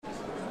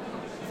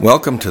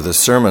Welcome to the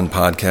sermon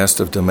podcast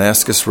of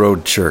Damascus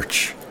Road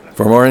Church.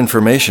 For more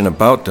information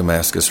about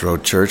Damascus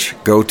Road Church,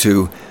 go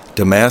to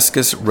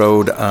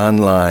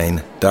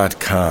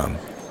damascusroadonline.com.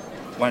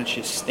 Why don't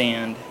you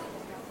stand,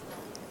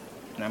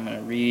 and I'm going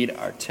to read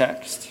our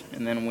text,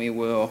 and then we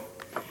will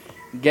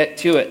get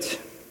to it.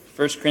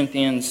 1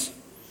 Corinthians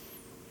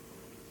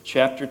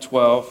chapter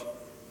 12.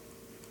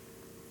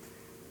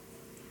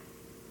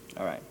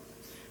 All right.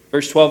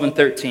 Verse 12 and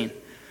 13.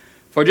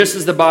 For just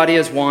as the body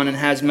is one and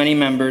has many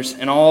members,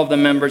 and all of the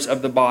members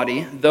of the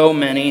body, though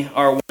many,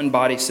 are one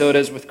body, so it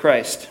is with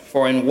Christ.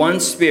 For in one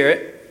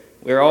Spirit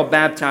we are all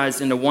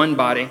baptized into one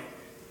body,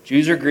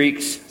 Jews or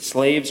Greeks,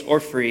 slaves or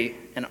free,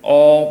 and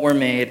all were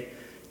made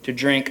to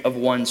drink of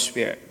one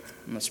Spirit.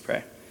 Let's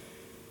pray.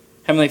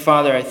 Heavenly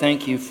Father, I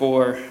thank you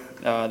for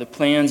the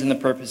plans and the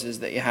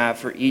purposes that you have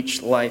for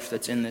each life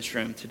that's in this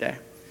room today.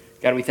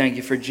 God, we thank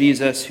you for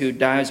Jesus, who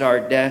dies our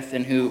death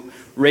and who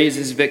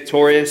raises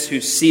victorious,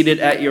 who's seated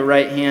at your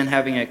right hand,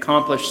 having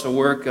accomplished the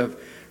work of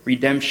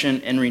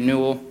redemption and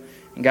renewal.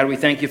 And God, we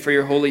thank you for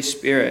your Holy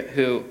Spirit,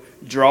 who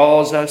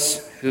draws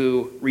us,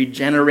 who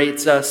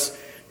regenerates us,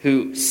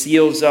 who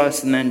seals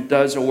us, and then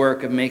does a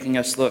work of making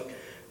us look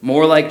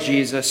more like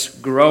Jesus,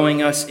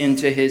 growing us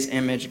into his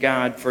image,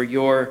 God, for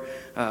your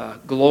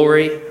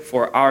glory,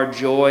 for our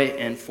joy,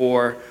 and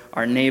for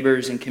our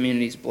neighbors and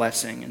community's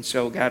blessing. And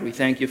so, God, we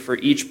thank you for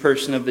each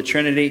person of the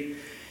Trinity.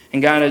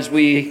 And God, as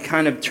we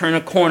kind of turn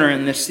a corner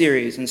in this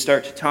series and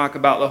start to talk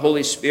about the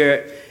Holy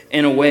Spirit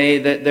in a way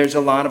that there's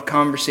a lot of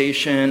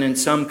conversation and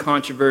some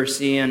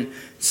controversy and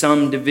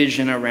some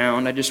division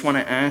around, I just want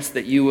to ask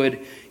that you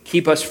would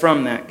keep us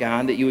from that,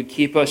 God, that you would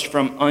keep us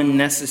from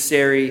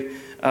unnecessary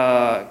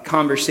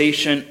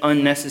conversation,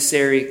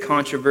 unnecessary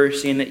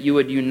controversy, and that you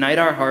would unite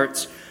our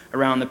hearts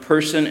around the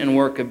person and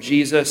work of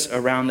Jesus,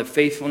 around the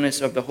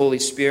faithfulness of the Holy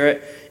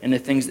Spirit and the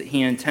things that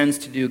he intends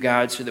to do,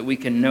 God, so that we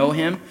can know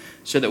him,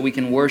 so that we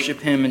can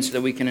worship him, and so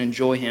that we can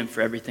enjoy him for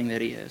everything that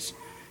he is.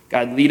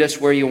 God, lead us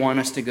where you want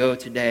us to go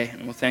today,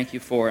 and we'll thank you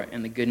for it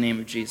in the good name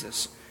of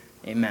Jesus.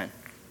 Amen.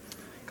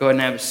 Go ahead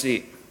and have a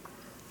seat.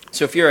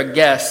 So if you're a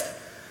guest,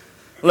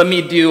 let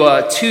me do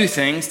two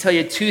things, tell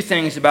you two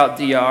things about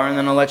DR, and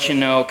then I'll let you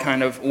know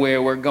kind of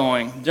where we're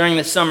going. During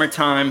the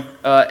summertime,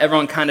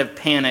 everyone kind of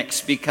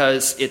panics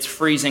because it's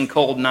freezing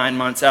cold 9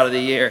 months out of the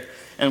year,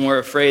 and we're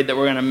afraid that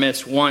we're going to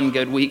miss one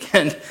good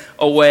weekend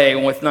away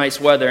with nice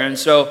weather. And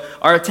so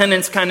our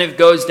attendance kind of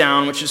goes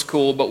down, which is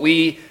cool, but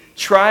we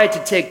try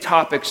to take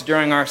topics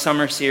during our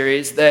summer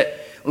series that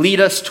lead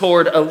us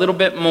toward a little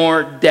bit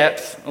more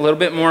depth, a little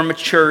bit more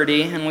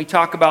maturity, and we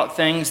talk about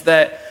things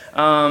that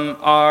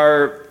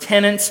are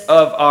tenets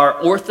of our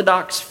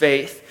Orthodox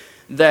faith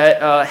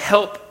that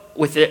help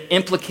with the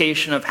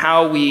implication of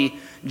how we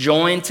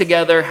join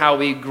together, how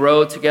we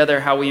grow together,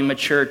 how we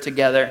mature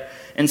together.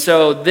 And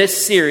so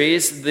this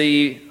series,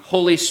 the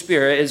Holy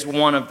Spirit, is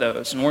one of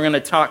those. And we're going to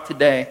talk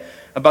today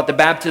about the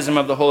baptism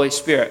of the Holy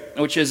Spirit,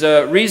 which is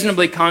a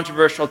reasonably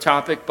controversial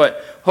topic,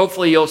 but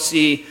hopefully you'll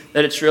see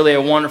that it's really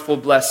a wonderful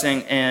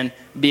blessing and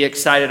be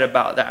excited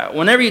about that.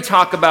 Whenever you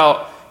talk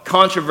about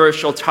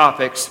controversial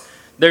topics,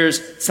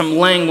 there's some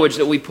language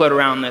that we put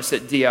around this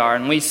at DR,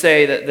 and we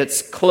say that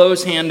that's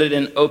close-handed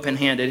and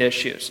open-handed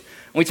issues.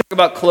 When we talk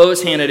about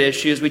close-handed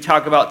issues, we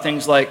talk about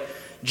things like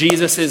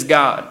Jesus is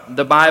God,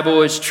 the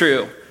Bible is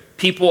true,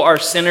 people are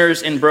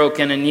sinners and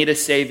broken and need a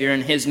Savior,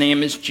 and his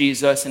name is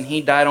Jesus, and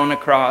he died on a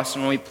cross,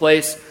 and when we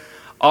place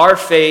our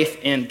faith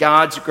in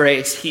God's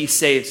grace, he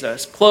saves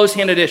us.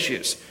 Close-handed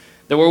issues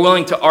that we're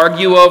willing to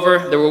argue over,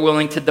 that we're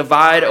willing to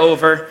divide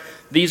over.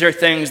 These are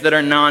things that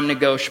are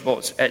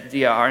non-negotiables at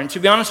DR. And to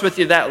be honest with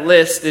you, that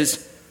list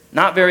is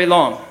not very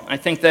long. I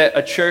think that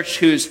a church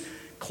whose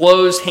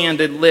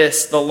close-handed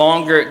list, the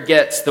longer it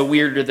gets, the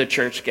weirder the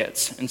church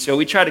gets. And so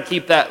we try to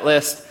keep that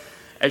list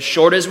as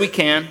short as we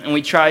can, and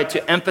we try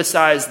to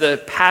emphasize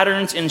the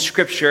patterns in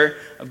Scripture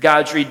of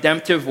God's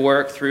redemptive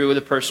work through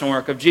the personal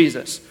work of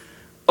Jesus.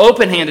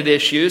 Open-handed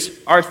issues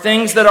are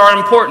things that are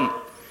important,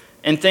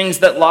 and things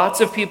that lots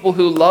of people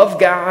who love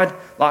God,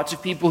 lots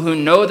of people who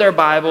know their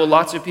Bible,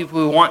 lots of people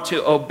who want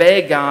to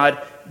obey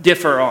God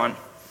differ on.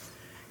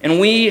 And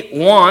we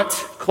want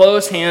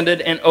close-handed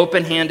and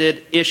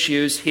open-handed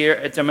issues here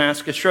at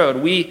Damascus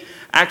Road. We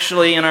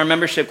actually, in our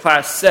membership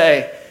class,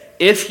 say,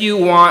 if you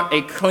want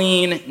a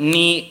clean,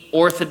 neat,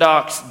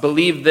 orthodox,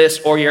 believe this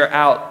or you're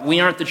out,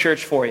 we aren't the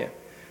church for you.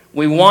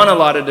 We want a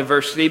lot of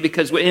diversity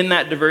because in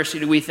that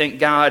diversity we think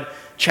God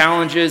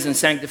challenges and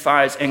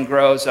sanctifies and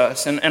grows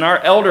us. And our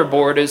elder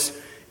board is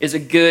a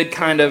good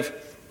kind of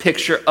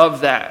picture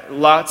of that.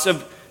 Lots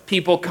of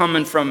people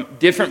coming from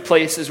different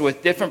places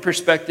with different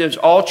perspectives,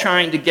 all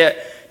trying to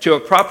get to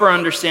a proper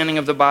understanding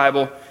of the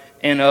Bible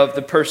and of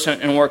the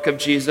person and work of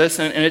Jesus.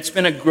 And it's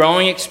been a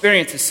growing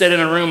experience to sit in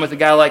a room with a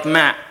guy like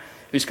Matt,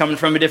 who's coming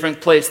from a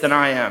different place than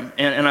I am.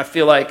 And I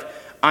feel like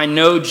I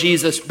know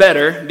Jesus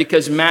better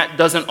because Matt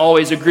doesn't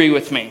always agree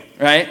with me,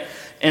 right?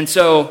 And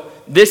so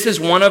this is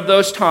one of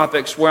those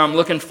topics where I'm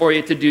looking for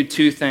you to do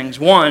two things.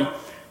 One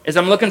is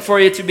I'm looking for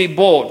you to be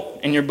bold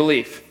in your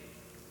belief.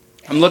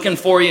 I'm looking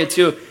for you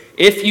to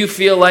If you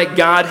feel like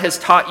God has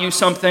taught you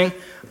something,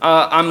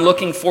 I'm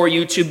looking for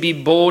you to be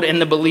bold in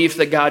the belief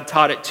that God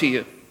taught it to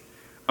you.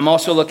 I'm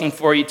also looking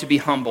for you to be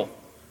humble,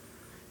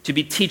 to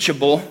be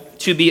teachable,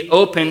 to be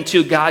open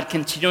to God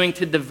continuing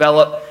to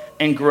develop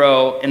and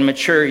grow and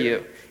mature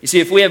you. You see,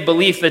 if we have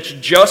belief that's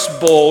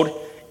just bold,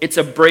 it's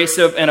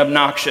abrasive and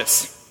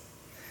obnoxious.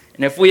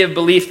 And if we have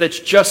belief that's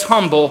just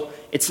humble,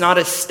 it's not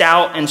as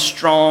stout and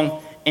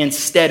strong and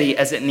steady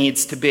as it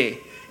needs to be.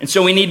 And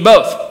so we need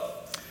both.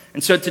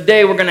 And so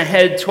today we're going to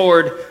head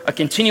toward a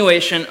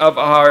continuation of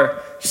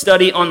our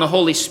study on the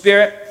Holy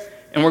Spirit.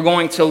 And we're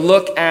going to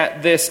look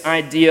at this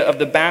idea of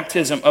the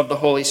baptism of the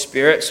Holy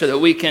Spirit so that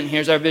we can,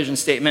 here's our vision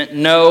statement,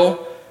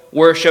 know,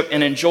 worship,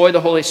 and enjoy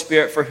the Holy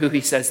Spirit for who he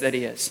says that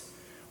he is.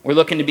 We're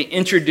looking to be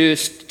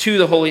introduced to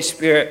the Holy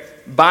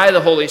Spirit by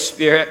the Holy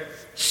Spirit,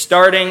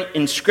 starting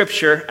in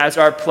Scripture as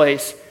our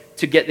place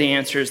to get the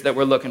answers that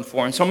we're looking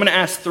for. And so I'm going to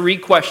ask 3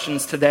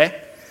 questions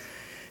today.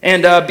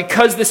 And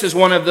because this is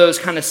one of those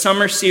kind of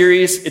summer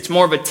series, it's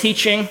more of a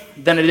teaching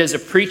than it is a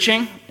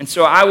preaching. And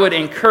so I would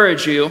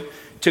encourage you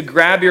to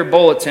grab your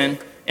bulletin.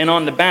 And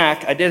on the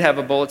back, I did have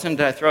a bulletin.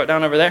 Did I throw it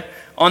down over there?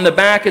 On the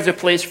back is a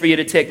place for you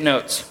to take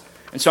notes.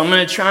 And so I'm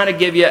going to try to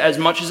give you as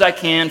much as I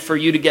can for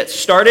you to get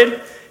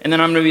started. And then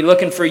I'm going to be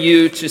looking for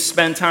you to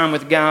spend time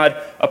with God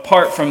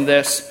apart from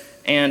this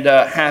and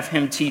have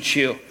him teach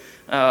you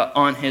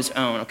on his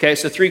own. Okay,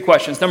 so 3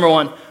 questions. Number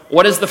 1,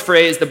 what does the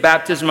phrase, the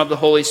baptism of the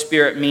Holy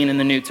Spirit, mean in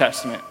the New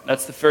Testament?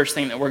 That's the first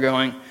thing that we're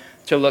going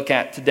to look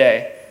at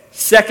today.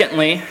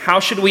 Secondly, how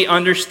should we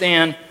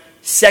understand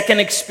second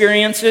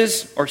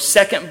experiences or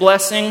second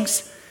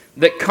blessings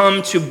that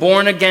come to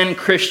born-again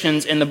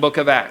Christians in the book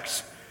of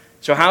Acts?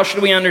 So how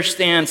should we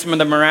understand some of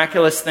the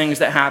miraculous things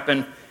that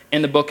happen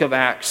in the book of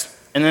Acts?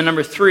 And then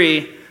number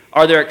 3,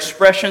 are there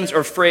expressions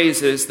or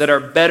phrases that are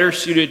better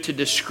suited to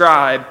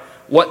describe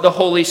what the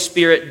Holy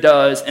Spirit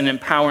does in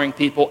empowering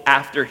people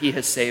after he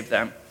has saved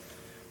them?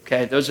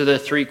 Okay, those are the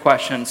 3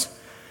 questions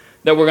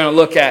that we're going to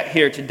look at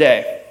here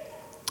today.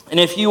 And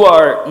if you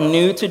are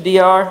new to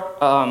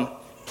DR,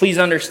 please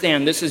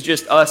understand this is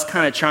just us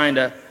kind of trying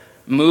to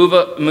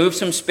move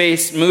some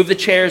space, move the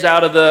chairs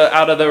to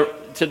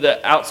the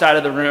outside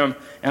of the room,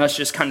 and let's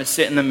just kind of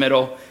sit in the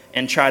middle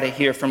and try to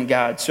hear from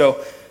God. So,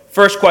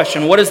 first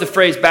question, what does the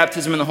phrase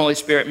baptism in the Holy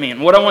Spirit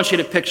mean? What I want you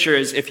to picture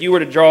is if you were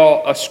to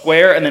draw a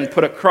square and then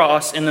put a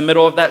cross in the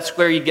middle of that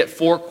square, you get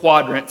 4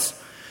 quadrants.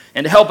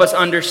 And to help us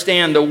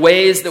understand the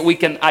ways that we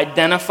can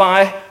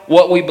identify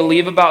what we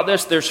believe about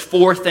this, there's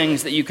 4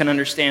 things that you can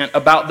understand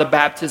about the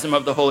baptism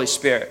of the Holy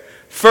Spirit.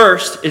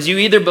 First is you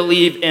either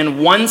believe in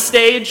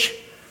 1-stage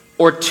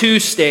or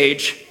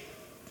 2-stage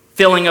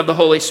filling of the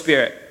Holy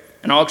Spirit.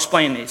 And I'll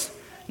explain these.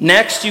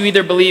 Next, you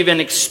either believe in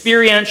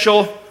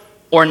experiential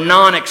or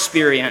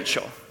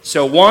non-experiential.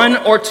 So 1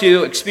 or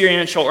 2,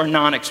 experiential or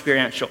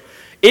non-experiential.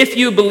 If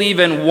you believe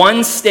in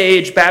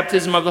 1-stage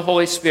baptism of the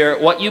Holy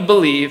Spirit, what you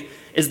believe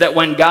is that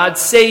when God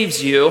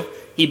saves you,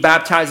 he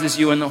baptizes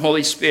you in the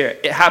Holy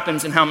Spirit. It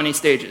happens in how many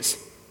stages?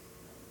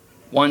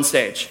 1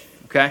 stage.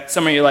 Okay?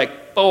 Some of you are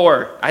like,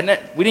 4. We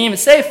didn't even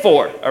say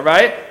 4, all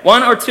right?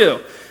 1 or 2.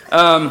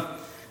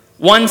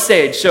 1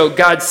 stage. So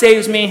God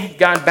saves me,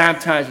 God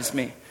baptizes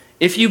me.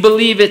 If you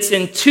believe it's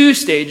in 2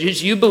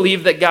 stages, you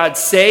believe that God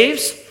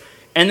saves,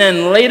 and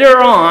then later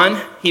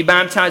on, he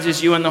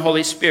baptizes you in the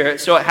Holy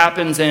Spirit. So it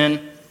happens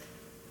in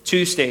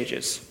 2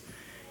 stages.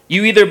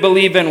 You either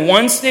believe in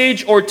 1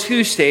 stage or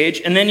 2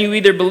 stage, and then you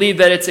either believe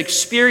that it's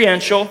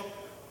experiential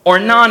or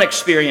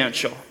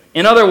non-experiential.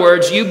 In other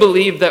words, you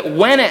believe that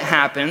when it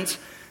happens,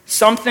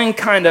 something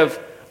kind of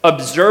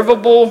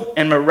observable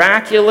and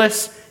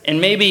miraculous and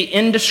maybe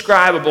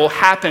indescribable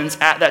happens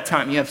at that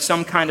time. You have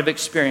some kind of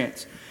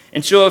experience.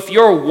 And so if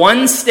you're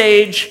 1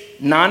 stage,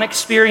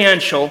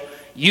 non-experiential,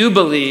 you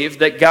believe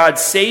that God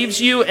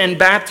saves you and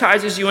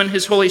baptizes you in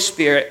his Holy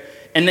Spirit,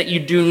 and that you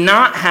do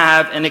not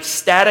have an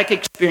ecstatic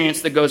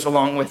experience that goes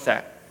along with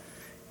that.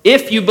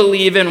 If you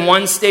believe in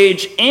 1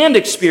 stage and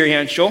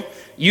experiential,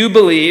 you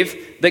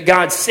believe that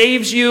God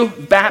saves you,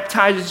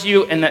 baptizes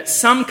you, and that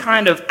some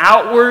kind of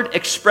outward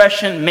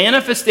expression,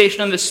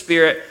 manifestation of the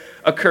Spirit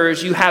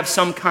occurs. You have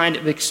some kind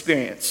of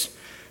experience.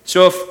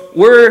 So if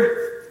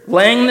we're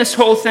laying this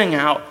whole thing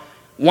out,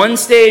 1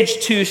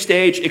 stage, 2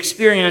 stage,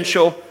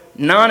 experiential,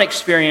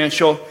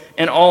 non-experiential,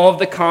 and all of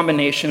the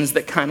combinations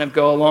that kind of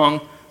go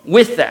along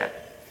with that.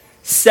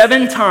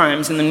 7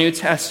 times in the New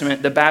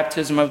Testament, the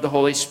baptism of the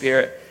Holy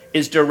Spirit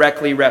is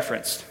directly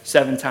referenced.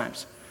 7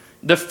 times.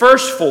 The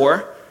first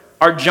 4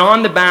 are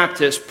John the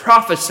Baptist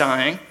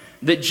prophesying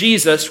that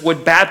Jesus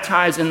would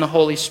baptize in the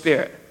Holy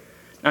Spirit.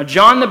 Now,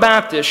 John the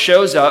Baptist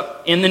shows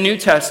up in the New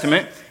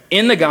Testament,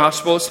 in the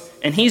Gospels,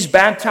 and he's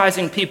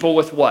baptizing people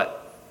with what?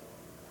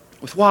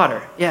 With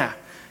water, yeah.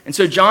 And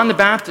so John the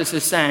Baptist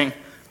is saying,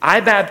 I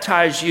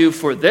baptize you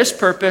for this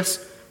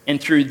purpose and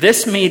through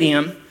this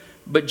medium,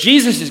 but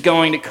Jesus is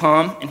going to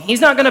come, and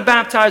he's not going to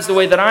baptize the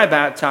way that I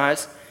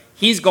baptize.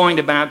 He's going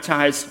to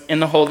baptize in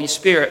the Holy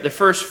Spirit. The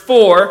first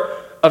 4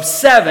 of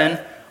 7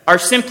 are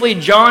simply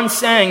John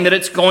saying that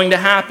it's going to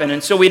happen.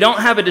 And so we don't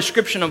have a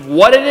description of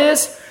what it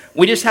is,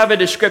 We just have a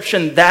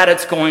description that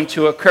it's going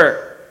to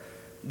occur.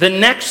 The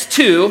next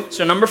two,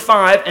 so number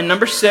 5 and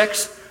number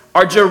 6,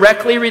 are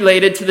directly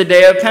related to the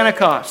day of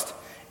Pentecost.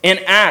 In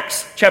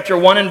Acts chapter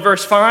 1 and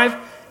verse 5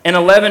 and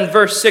 11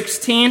 verse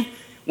 16,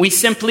 we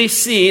simply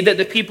see that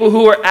the people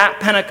who were at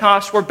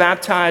Pentecost were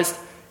baptized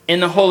in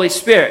the Holy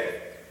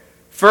Spirit.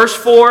 First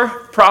 4,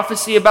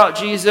 prophecy about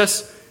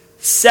Jesus.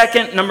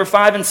 Second, number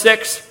 5 and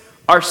 6,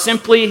 are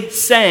simply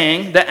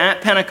saying that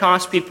at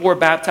Pentecost people were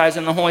baptized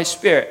in the Holy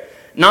Spirit.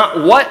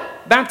 Not what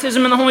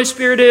baptism in the Holy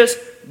Spirit is,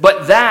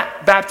 but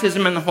that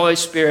baptism in the Holy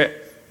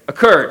Spirit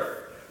occurred.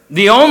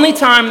 The only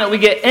time that we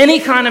get any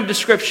kind of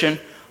description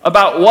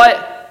about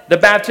what the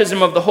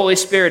baptism of the Holy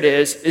Spirit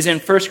is in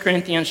 1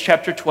 Corinthians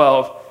chapter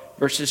 12,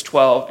 verses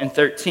 12 and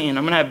 13.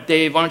 I'm going to have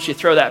Dave, why don't you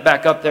throw that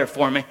back up there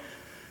for me.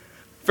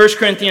 1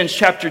 Corinthians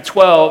chapter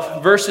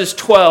 12, verses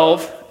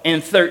 12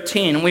 and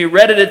 13. We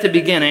read it at the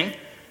beginning,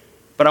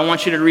 but I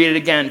want you to read it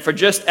again. For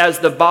just as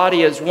the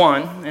body is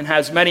one and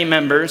has many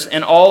members,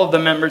 and all of the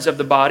members of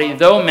the body,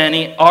 though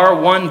many, are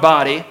one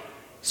body,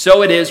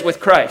 so it is with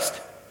Christ.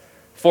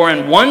 For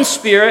in one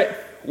Spirit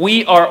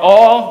we are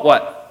all,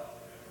 what?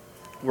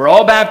 We're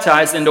all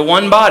baptized into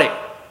one body.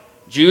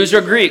 Jews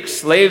or Greeks,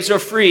 slaves or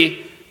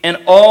free,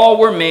 and all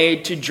were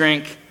made to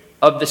drink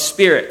of the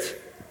Spirit.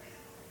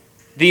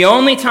 The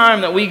only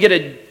time that we get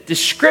a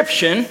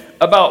description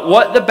about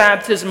what the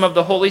baptism of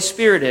the Holy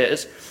Spirit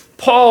is,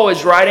 Paul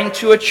is writing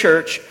to a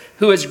church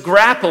who is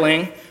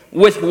grappling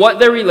with what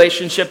their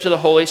relationship to the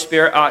Holy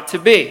Spirit ought to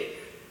be.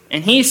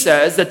 And he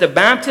says that the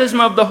baptism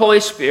of the Holy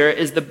Spirit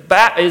is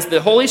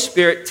the Holy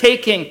Spirit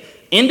taking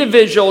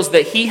individuals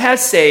that he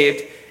has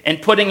saved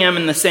and putting them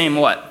in the same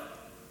what?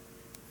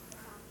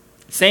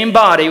 Same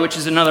body, which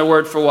is another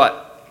word for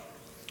what?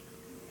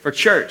 For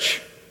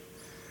church.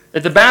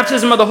 That the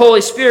baptism of the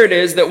Holy Spirit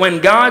is that when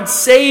God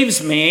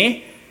saves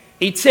me,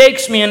 he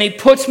takes me and he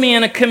puts me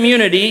in a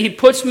community, he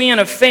puts me in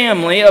a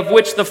family of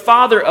which the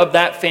father of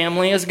that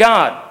family is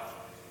God.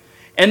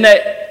 And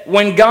that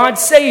when God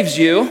saves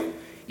you,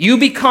 you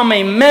become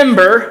a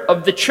member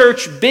of the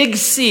church Big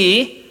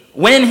C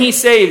when he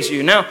saves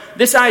you. Now,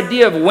 this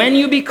idea of when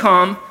you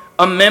become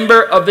a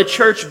member of the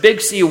church Big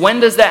C,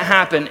 when does that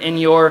happen in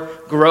your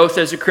growth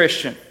as a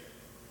Christian?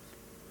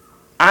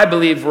 I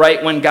believe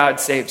right when God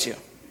saves you.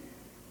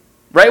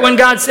 Right when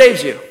God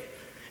saves you.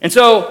 And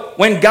so,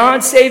 when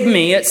God saved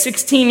me at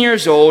 16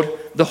 years old,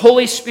 the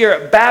Holy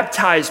Spirit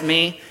baptized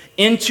me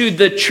into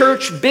the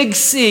church Big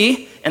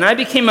C, and I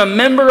became a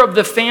member of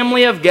the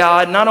family of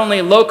God, not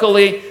only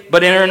locally,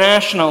 but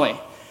internationally.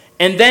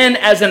 And then,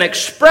 as an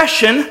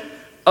expression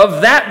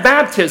of that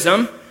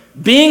baptism,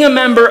 being a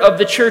member of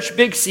the church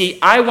Big C,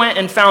 I went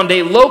and found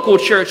a local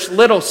church,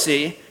 Little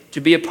C,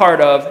 to be a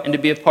part of and to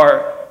be a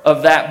part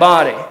of that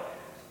body.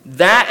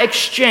 That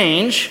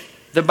exchange,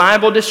 the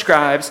Bible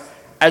describes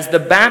as the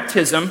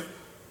baptism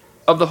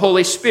of the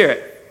Holy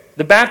Spirit.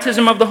 The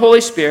baptism of the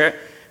Holy Spirit.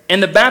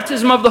 And the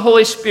baptism of the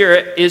Holy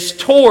Spirit is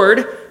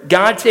toward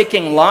God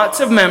taking lots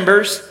of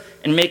members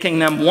and making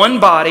them one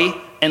body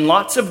and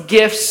lots of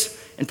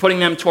gifts and putting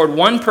them toward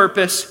one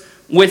purpose,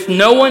 with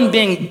no one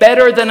being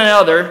better than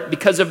another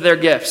because of their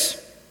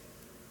gifts.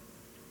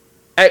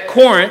 At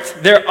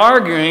Corinth, they're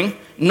arguing.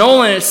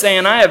 Nolan is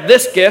saying, I have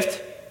this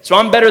gift, so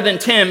I'm better than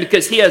Tim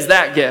because he has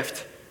that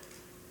gift.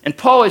 And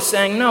Paul is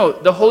saying, no,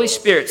 the Holy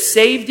Spirit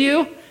saved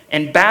you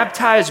and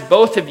baptized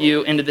both of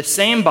you into the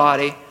same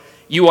body.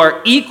 You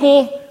are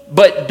equal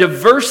but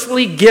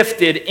diversely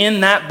gifted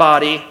in that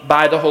body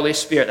by the Holy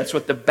Spirit. That's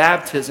what the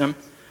baptism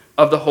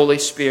of the Holy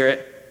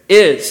Spirit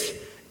is.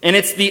 And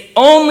it's the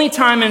only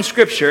time in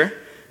Scripture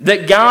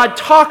that God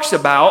talks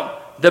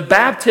about the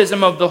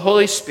baptism of the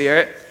Holy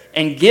Spirit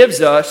and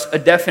gives us a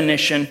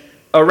definition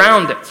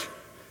around it.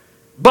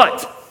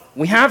 But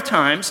we have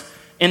times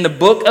in the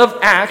book of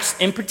Acts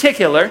in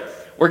particular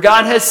where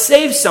God has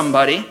saved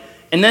somebody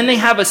and then they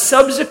have a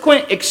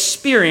subsequent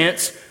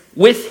experience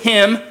with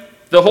Him,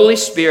 the Holy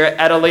Spirit,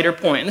 at a later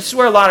point. And this is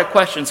where a lot of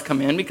questions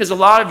come in, because a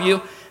lot of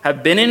you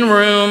have been in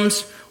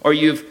rooms or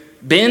you've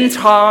been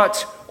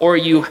taught or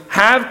you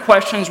have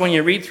questions when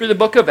you read through the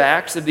book of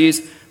Acts of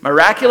these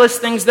miraculous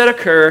things that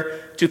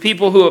occur to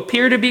people who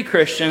appear to be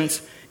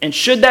Christians, and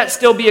should that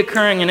still be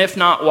occurring, and if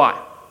not, why?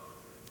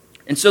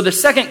 And so the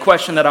second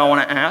question that I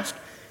want to ask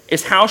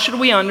is, how should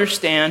we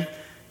understand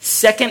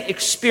second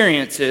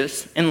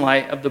experiences in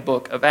light of the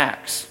book of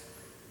Acts?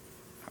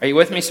 Are you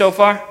with me so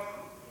far?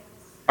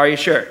 Are you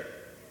sure?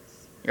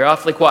 You're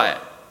awfully quiet.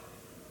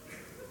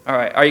 All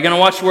right. Are you going to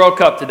watch the World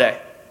Cup today?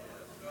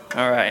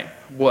 All right.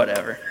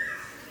 Whatever.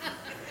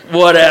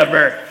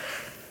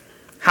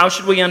 How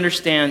should we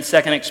understand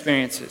second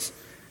experiences?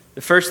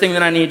 The first thing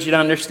that I need you to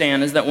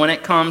understand is that when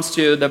it comes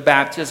to the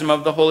baptism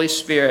of the Holy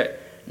Spirit,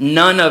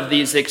 none of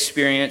these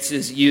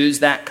experiences use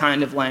that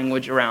kind of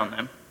language around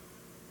them.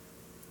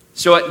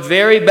 So at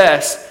very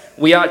best,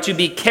 we ought to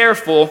be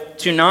careful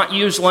to not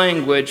use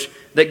language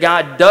that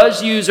God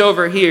does use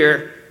over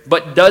here,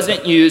 but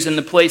doesn't use in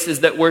the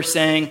places that we're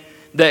saying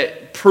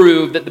that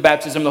prove that the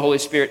baptism of the Holy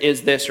Spirit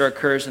is this or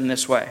occurs in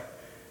this way.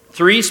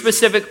 3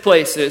 specific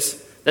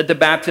places that the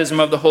baptism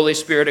of the Holy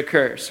Spirit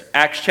occurs.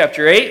 Acts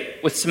chapter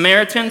 8 with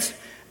Samaritans,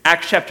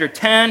 Acts chapter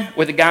 10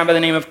 with a guy by the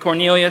name of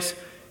Cornelius,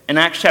 and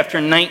Acts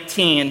chapter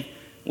 19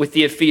 with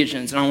the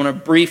Ephesians. And I want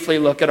to briefly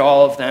look at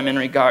all of them in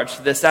regards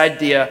to this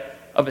idea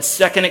of a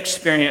second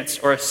experience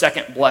or a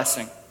second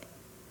blessing.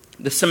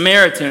 The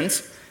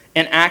Samaritans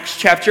in Acts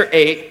chapter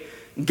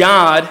 8,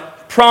 God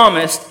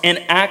promised in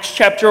Acts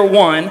chapter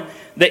 1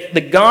 that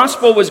the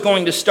gospel was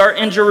going to start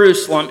in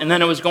Jerusalem and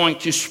then it was going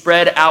to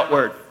spread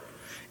outward.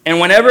 And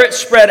whenever it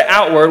spread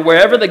outward,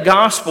 wherever the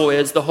gospel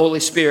is, the Holy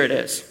Spirit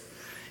is.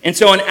 And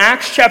so in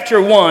Acts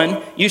chapter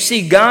 1, you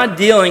see God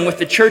dealing with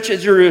the church at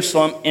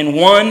Jerusalem in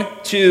 1,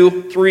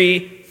 2,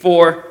 3,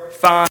 4,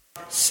 5,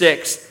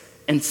 6,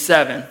 and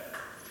 7.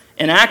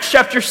 In Acts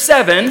chapter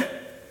 7,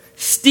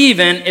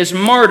 Stephen is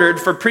martyred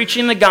for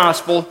preaching the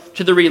gospel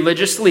to the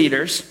religious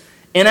leaders.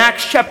 In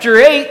Acts chapter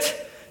 8,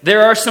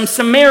 there are some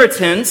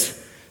Samaritans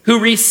who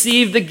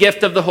receive the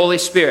gift of the Holy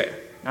Spirit.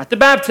 Not the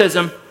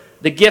baptism,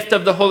 the gift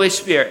of the Holy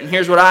Spirit. And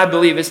here's what I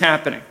believe is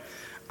happening.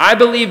 I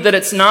believe that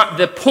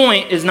the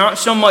point is not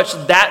so much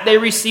that they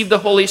receive the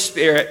Holy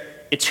Spirit,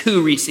 it's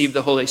who received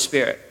the Holy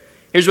Spirit.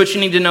 Here's what you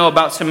need to know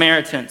about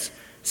Samaritans.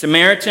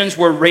 Samaritans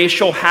were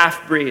racial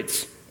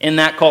half-breeds in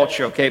that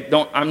culture, okay?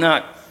 Don't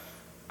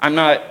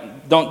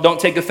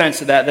take offense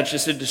to that. That's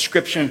just a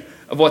description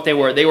of what they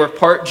were. They were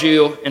part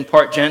Jew and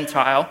part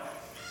Gentile.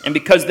 And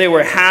because they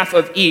were half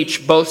of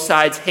each, both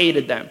sides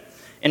hated them.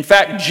 In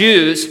fact,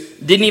 Jews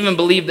didn't even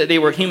believe that they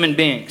were human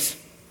beings.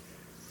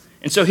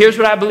 And so here's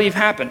what I believe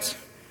happens.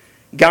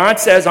 God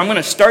says, I'm going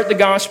to start the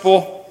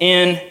gospel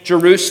in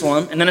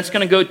Jerusalem, and then it's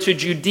going to go to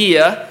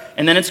Judea,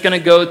 and then it's going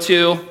to go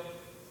to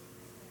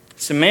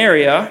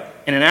Samaria.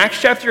 And in Acts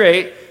chapter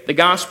 8, the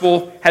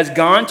gospel has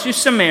gone to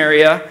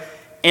Samaria,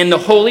 and the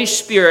Holy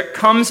Spirit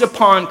comes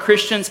upon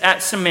Christians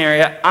at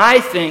Samaria, I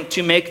think,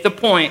 to make the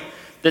point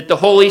that the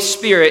Holy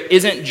Spirit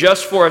isn't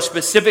just for a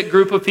specific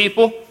group of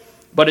people,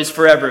 but is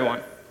for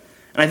everyone.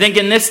 And I think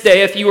in this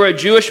day, if you were a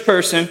Jewish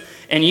person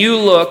and you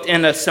looked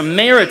and a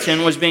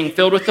Samaritan was being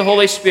filled with the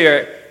Holy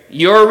Spirit,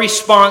 your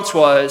response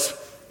was,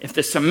 if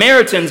the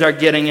Samaritans are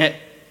getting it,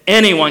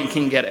 anyone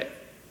can get it.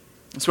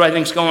 That's what I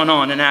think is going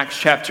on in Acts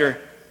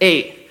chapter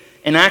 8.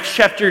 In Acts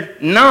chapter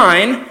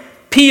 9,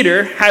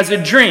 Peter has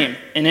a dream.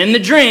 And in the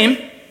dream,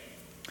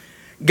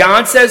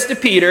 God says to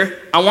Peter,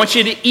 I want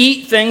you to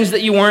eat things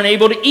that you weren't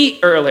able to eat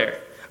earlier.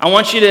 I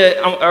want you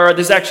to, or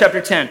this is Acts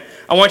chapter 10.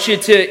 I want you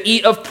to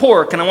eat of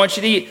pork, and I want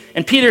you to eat.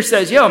 And Peter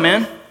says, yo,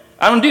 man,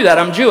 I don't do that.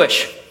 I'm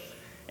Jewish.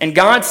 And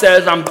God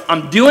says,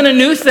 I'm doing a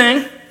new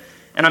thing,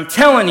 and I'm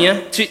telling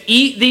you to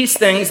eat these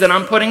things that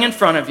I'm putting in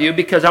front of you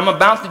because I'm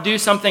about to do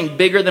something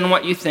bigger than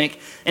what you think.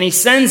 And he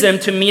sends him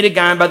to meet a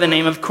guy by the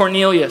name of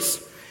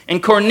Cornelius.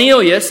 And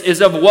Cornelius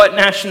is of what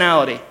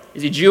nationality?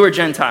 Is he Jew or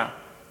Gentile?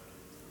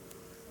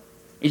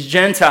 He's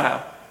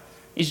Gentile.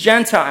 He's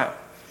Gentile.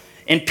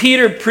 And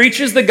Peter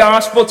preaches the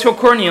gospel to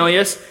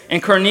Cornelius,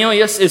 and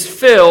Cornelius is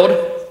filled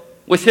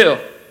with who?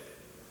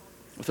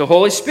 With the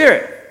Holy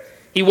Spirit.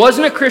 He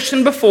wasn't a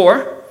Christian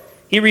before.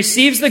 He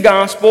receives the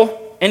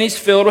gospel, and he's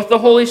filled with the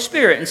Holy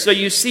Spirit. And so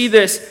you see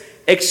this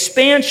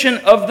expansion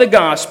of the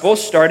gospel,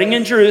 starting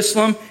in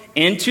Jerusalem,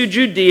 into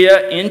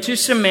Judea, into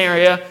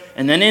Samaria,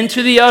 and then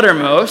into the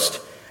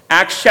uttermost.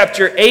 Acts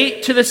chapter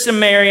 8 to the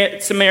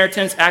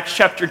Samaritans, Acts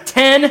chapter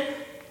 10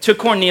 to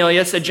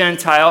Cornelius, a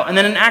Gentile. And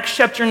then in Acts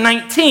chapter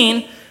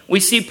 19, we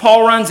see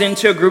Paul runs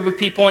into a group of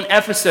people in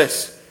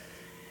Ephesus.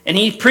 And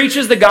he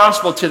preaches the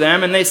gospel to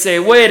them, and they say,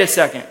 wait a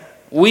second.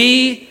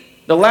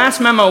 The last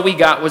memo we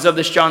got was of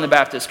this John the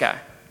Baptist guy.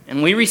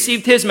 And we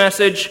received his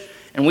message,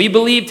 and we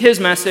believed his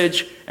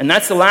message, and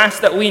that's the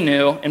last that we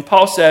knew. And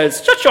Paul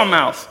says, shut your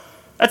mouth.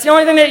 That's the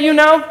only thing that you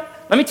know?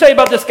 Let me tell you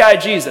about this guy,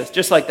 Jesus.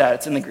 Just like that.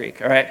 It's in the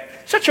Greek, all right?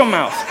 Shut your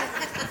mouth.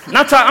 I'm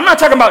not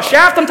talking about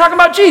Shaft. I'm talking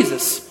about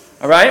Jesus,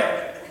 all right?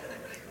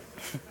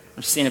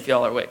 I'm just seeing if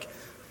y'all are awake.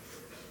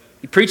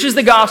 He preaches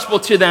the gospel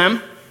to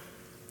them,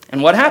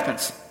 and what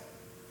happens?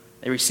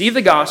 They receive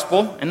the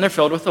gospel, and they're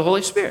filled with the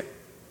Holy Spirit.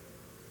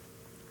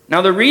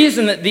 Now, the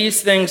reason that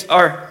these things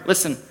are,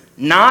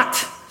 not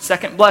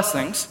second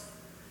blessings,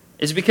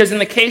 is because in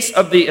the case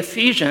of the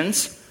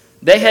Ephesians,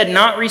 they had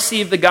not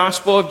received the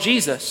gospel of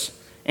Jesus.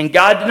 And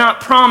God did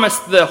not promise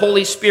the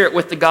Holy Spirit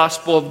with the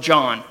gospel of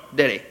John,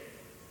 did he?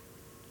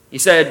 He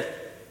said,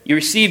 you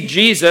receive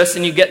Jesus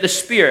and you get the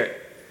Spirit.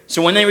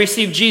 So when they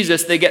receive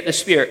Jesus, they get the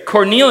Spirit.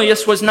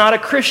 Cornelius was not a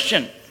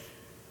Christian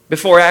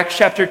before Acts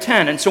chapter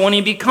 10. And so when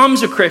he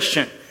becomes a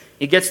Christian,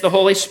 he gets the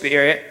Holy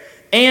Spirit.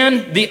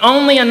 And the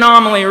only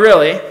anomaly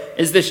really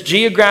is this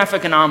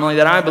geographic anomaly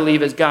that I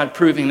believe is God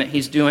proving that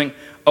he's doing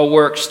a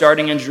work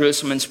starting in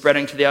Jerusalem and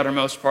spreading to the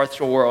outermost parts of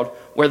the world.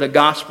 Where the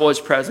gospel is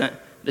present,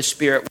 the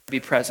Spirit will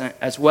be present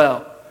as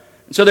well.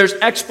 And so there's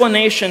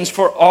explanations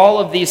for all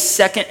of these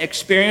second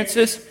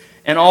experiences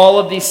and all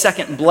of these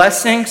second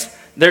blessings.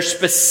 There's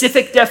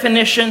specific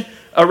definition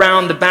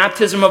around the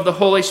baptism of the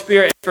Holy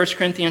Spirit in 1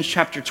 Corinthians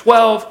chapter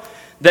 12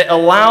 that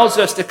allows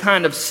us to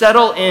kind of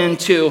settle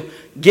into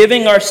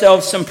giving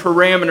ourselves some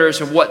parameters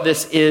of what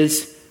this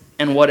is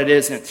and what it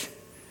isn't.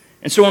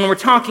 And so when we're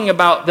talking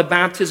about the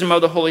baptism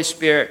of the Holy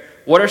Spirit,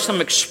 what are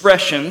some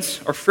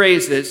expressions or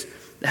phrases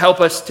that help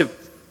us to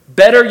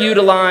better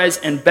utilize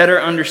and better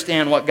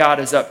understand what God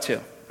is up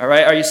to? All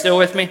right, are you still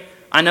with me?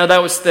 I know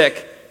that was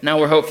thick. Now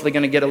we're hopefully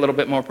going to get a little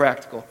bit more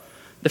practical.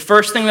 The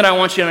first thing that I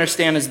want you to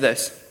understand is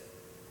this.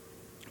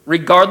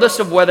 Regardless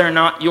of whether or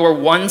not you're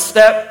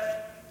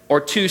one-step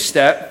or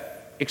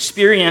two-step,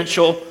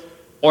 experiential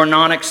or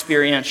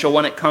non-experiential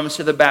when it comes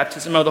to the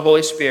baptism of the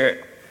Holy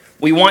Spirit,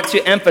 we want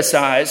to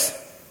emphasize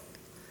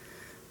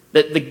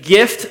that the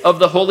gift of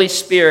the Holy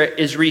Spirit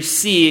is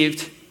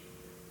received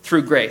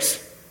through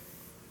grace.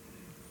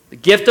 The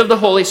gift of the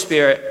Holy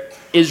Spirit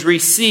is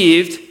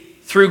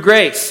received through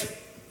grace.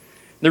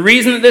 The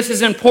reason that this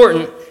is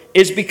important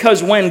is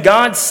because when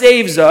God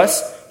saves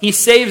us, He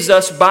saves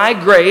us by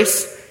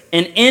grace,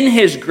 and in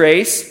His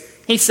grace,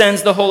 He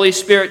sends the Holy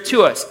Spirit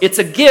to us. It's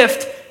a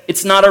gift,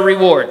 it's not a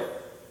reward.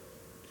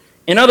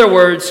 In other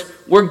words,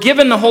 we're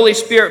given the Holy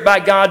Spirit by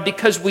God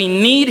because we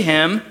need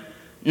Him,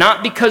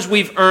 not because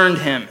we've earned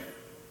Him.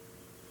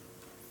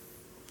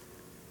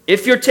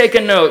 If you're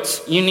taking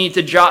notes, you need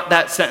to jot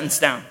that sentence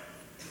down.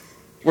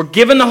 We're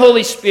given the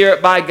Holy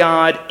Spirit by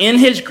God in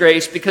His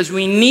grace because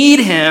we need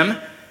Him,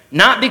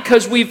 not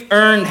because we've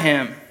earned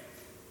Him.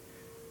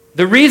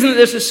 The reason that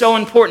this is so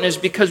important is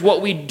because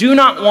what we do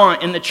not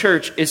want in the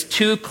church is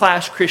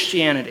two-class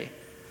Christianity.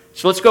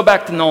 So let's go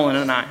back to Nolan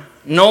and I.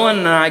 Nolan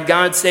and I,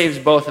 God saves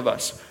both of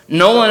us.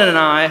 Nolan and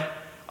I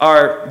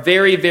are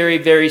very, very,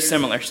 very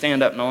similar.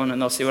 Stand up, Nolan,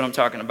 and they'll see what I'm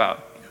talking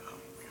about.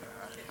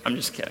 I'm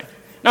just kidding.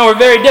 No, we're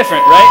very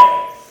different,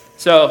 right?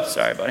 So,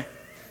 sorry, buddy.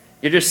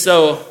 You're just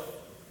so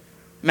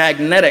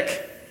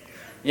magnetic.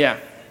 Yeah.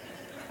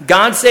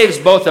 God saves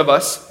both of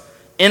us,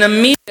 and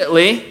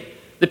immediately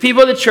the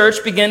people of the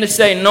church begin to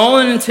say,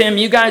 Nolan and Tim,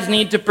 you guys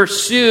need to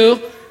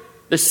pursue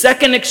the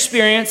second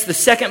experience, the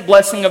second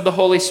blessing of the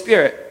Holy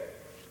Spirit.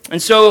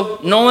 And so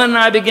Nolan and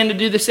I begin to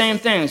do the same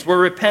things.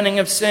 We're repenting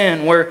of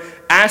sin. We're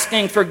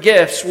asking for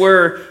gifts.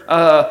 We're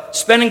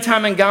spending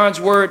time in God's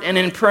Word and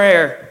in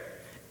prayer.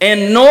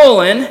 And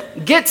Nolan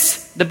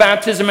gets the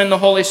baptism in the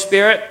Holy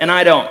Spirit, and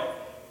I don't.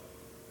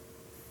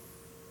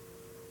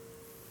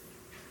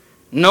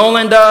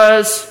 Nolan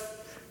does,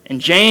 and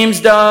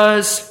James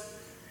does,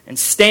 and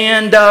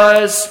Stan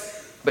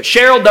does, but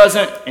Cheryl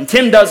doesn't, and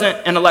Tim doesn't,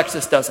 and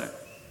Alexis doesn't.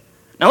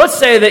 Now let's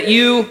say that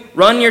you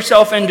run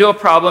yourself into a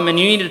problem and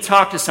you need to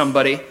talk to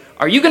somebody.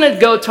 Are you going to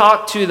go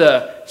talk to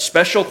the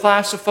special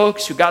class of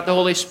folks who got the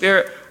Holy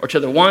Spirit, or to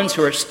the ones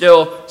who are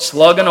still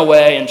slugging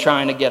away and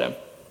trying to get Him?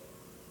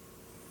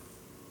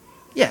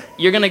 Yeah,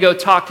 you're going to go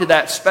talk to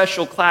that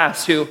special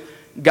class who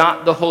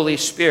got the Holy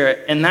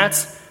Spirit. And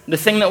that's the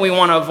thing that we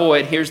want to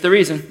avoid. Here's the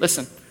reason.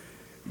 Listen.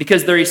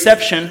 Because the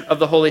reception of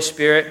the Holy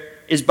Spirit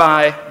is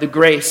by the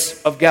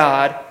grace of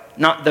God,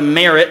 not the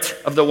merit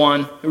of the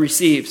one who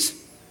receives.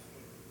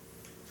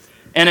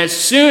 And as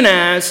soon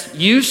as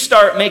you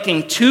start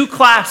making two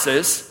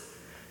classes,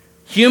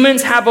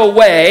 humans have a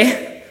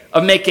way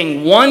of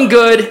making one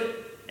good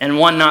and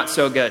one not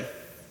so good.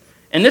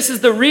 And this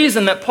is the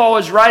reason that Paul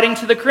is writing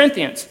to the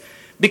Corinthians.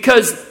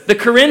 Because the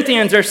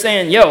Corinthians are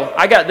saying, yo,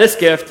 I got this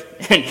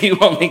gift, and you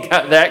only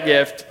got that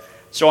gift,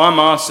 so I'm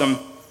awesome,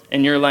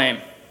 and you're lame.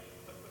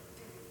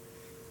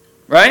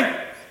 Right?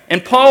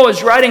 And Paul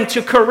is writing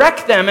to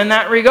correct them in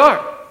that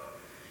regard.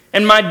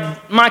 And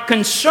my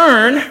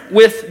concern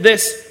with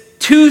this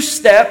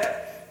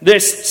two-step,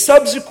 this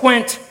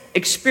subsequent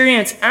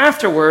experience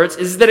afterwards,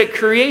 is that it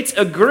creates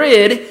a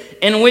grid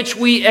in which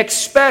we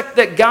expect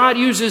that God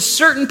uses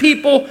certain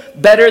people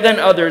better than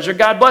others, or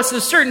God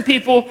blesses certain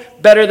people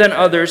better than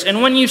others.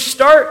 And when you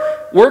start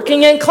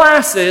working in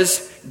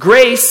classes,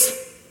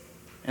 grace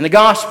and the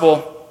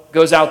gospel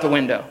goes out the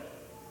window.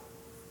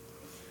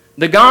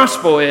 The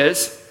gospel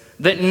is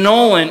that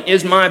Nolan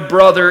is my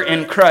brother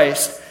in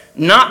Christ,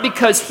 not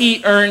because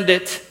he earned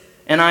it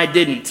and I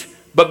didn't,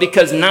 but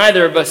because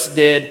neither of us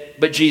did,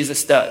 but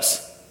Jesus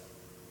does.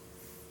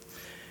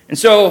 And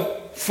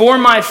so, for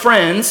my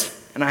friends,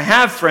 and I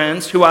have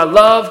friends who I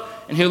love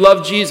and who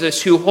love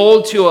Jesus, who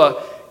hold to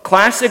a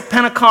classic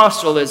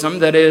Pentecostalism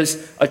that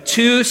is a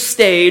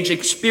two-stage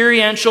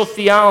experiential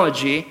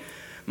theology,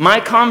 my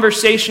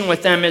conversation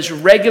with them is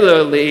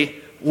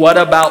regularly, what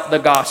about the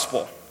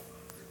gospel?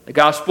 The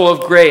gospel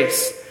of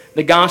grace.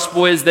 The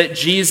gospel is that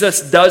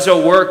Jesus does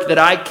a work that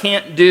I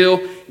can't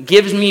do,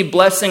 gives me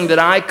blessing that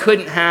I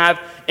couldn't have,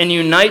 and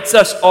unites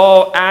us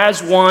all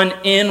as one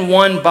in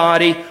one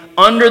body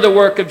under the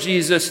work of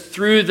Jesus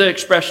through the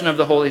expression of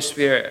the Holy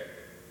Spirit.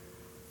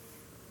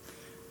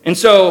 And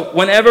so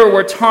whenever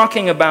we're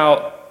talking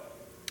about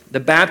the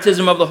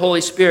baptism of the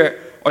Holy Spirit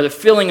or the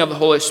filling of the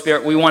Holy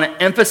Spirit, we want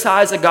to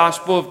emphasize the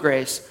gospel of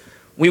grace.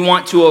 We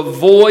want to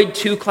avoid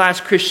two-class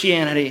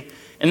Christianity.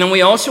 And then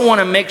we also want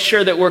to make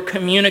sure that we're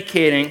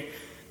communicating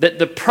that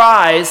the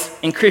prize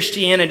in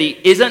Christianity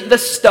isn't the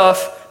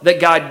stuff that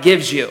God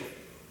gives you.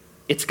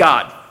 It's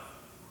God.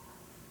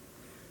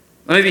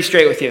 Let me be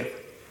straight with you.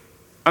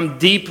 I'm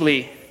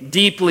deeply,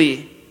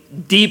 deeply,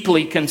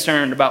 deeply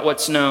concerned about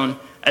what's known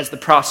as the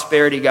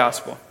prosperity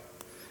gospel.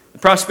 The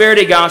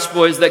prosperity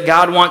gospel is that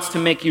God wants to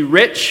make you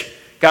rich,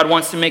 God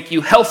wants to make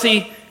you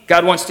healthy,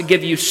 God wants to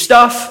give you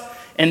stuff,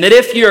 and that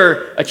if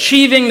you're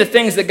achieving the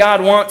things that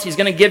God wants, he's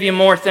going to give you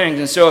more things.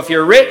 And so if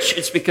you're rich,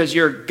 it's because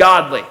you're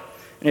godly.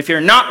 And if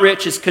you're not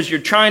rich, it's because you're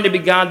trying to be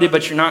godly,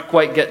 but you're not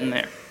quite getting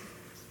there.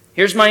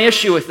 Here's my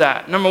issue with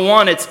that. Number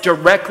one, it's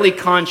directly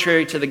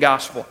contrary to the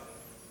gospel.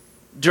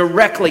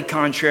 Directly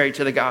contrary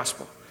to the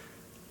gospel.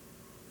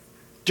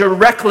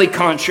 Directly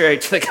contrary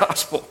to the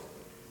gospel.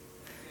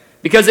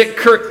 Because it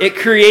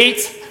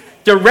creates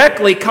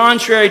directly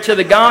contrary to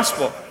the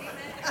gospel.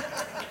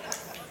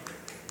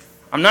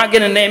 I'm not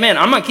getting an amen.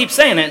 I'm going to keep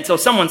saying it until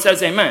someone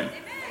says amen.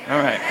 All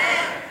right.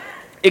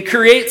 It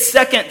creates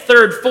second,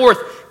 third,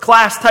 fourth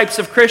class types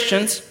of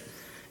Christians.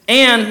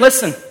 And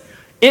listen,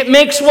 it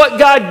makes what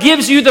God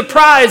gives you the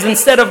prize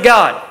instead of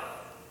God.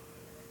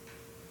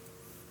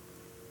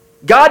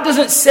 God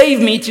doesn't save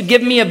me to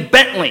give me a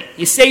Bentley.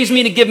 He saves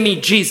me to give me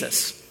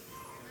Jesus.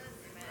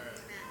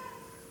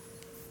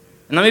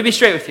 And let me be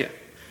straight with you.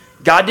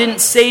 God didn't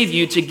save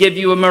you to give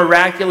you a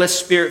miraculous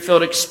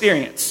spirit-filled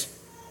experience.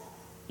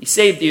 He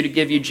saved you to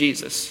give you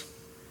Jesus.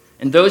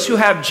 And those who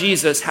have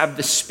Jesus have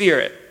the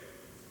Spirit.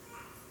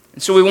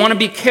 And so we want to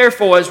be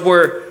careful as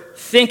we're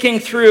thinking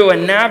through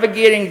and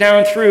navigating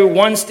down through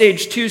one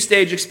stage, two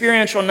stage,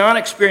 experiential,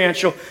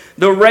 non-experiential,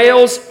 the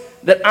rails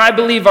that I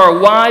believe are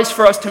wise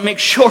for us to make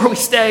sure we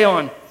stay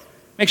on.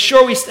 Make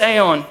sure we stay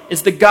on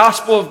is the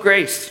gospel of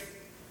grace.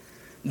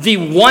 The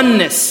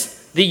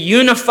oneness, the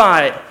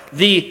unified,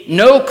 the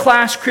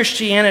no-class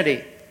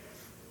Christianity,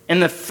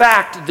 and the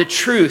fact, the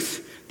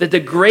truth, that the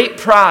great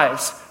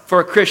prize for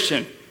a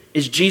Christian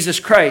is Jesus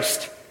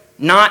Christ,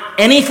 not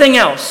anything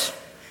else.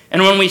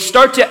 And when we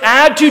start to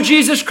add to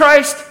Jesus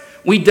Christ,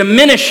 we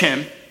diminish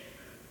him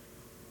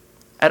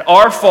at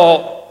our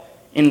fault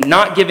in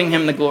not giving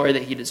him the glory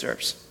that he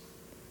deserves.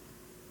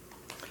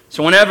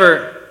 So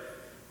whenever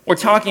we're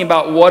talking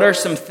about what are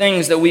some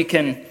things that we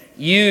can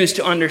use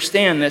to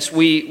understand this,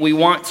 we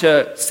want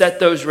to set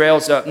those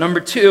rails up.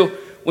 Number two,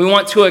 we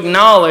want to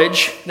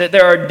acknowledge that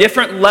there are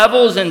different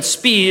levels and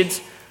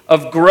speeds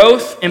of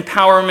growth,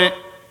 empowerment,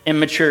 and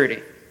maturity.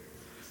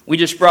 We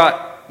just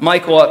brought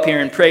Michael up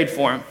here and prayed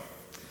for him.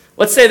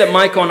 Let's say that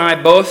Michael and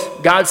I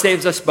both, God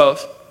saves us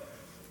both,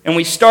 and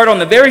we start on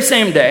the very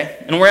same day,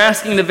 and we're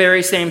asking the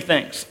very same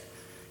things.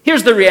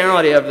 Here's the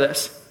reality of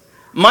this.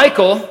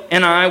 Michael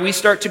and I, we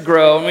start to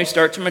grow, and we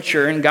start to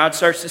mature, and God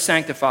starts to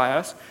sanctify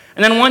us.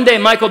 And then one day,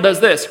 Michael does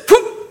this,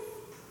 whoop,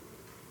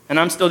 and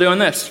I'm still doing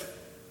this,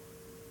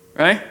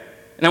 right?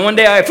 And then one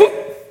day I, whoop,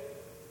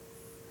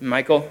 and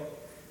Michael.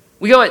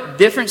 We go at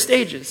different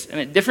stages and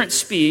at different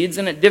speeds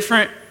and at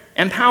different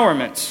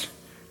empowerments.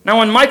 Now,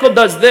 when Michael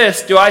does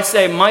this, do I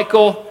say,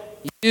 Michael,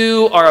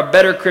 you are a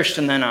better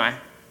Christian than I?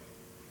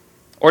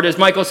 Or does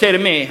Michael say to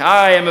me,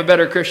 I am a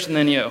better Christian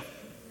than you?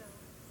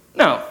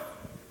 No,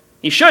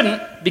 he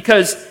shouldn't,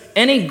 because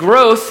any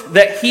growth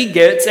that he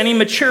gets, any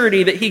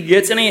maturity that he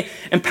gets, any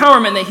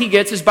empowerment that he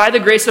gets is by the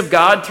grace of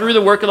God through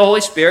the work of the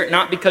Holy Spirit,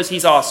 not because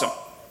he's awesome.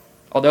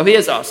 Although he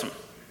is awesome,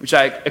 which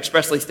I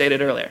expressly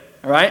stated earlier.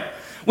 All right?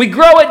 We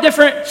grow at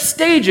different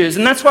stages,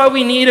 and that's why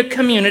we need a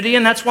community,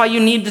 and that's why you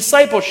need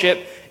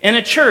discipleship in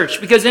a church.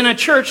 Because in a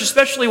church,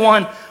 especially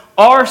one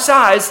our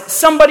size,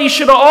 somebody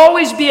should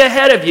always be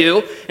ahead of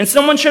you, and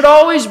someone should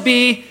always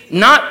be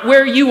not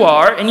where you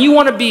are, and you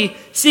want to be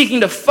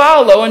seeking to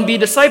follow and be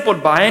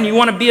discipled by, and you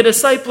want to be a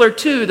discipler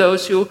to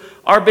those who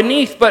are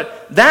beneath.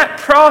 But that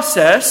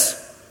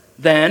process,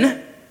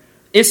 then,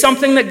 is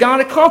something that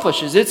God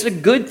accomplishes. It's a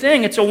good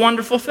thing. It's a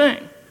wonderful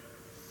thing.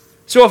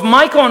 So if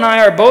Michael and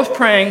I are both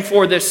praying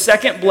for this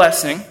second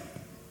blessing,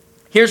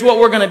 here's what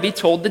we're going to be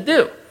told to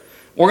do.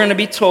 We're going to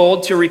be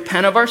told to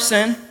repent of our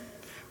sin.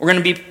 We're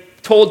going to be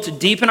told to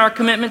deepen our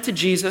commitment to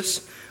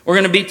Jesus. We're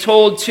going to be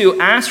told to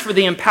ask for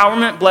the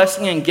empowerment,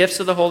 blessing, and gifts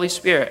of the Holy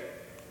Spirit.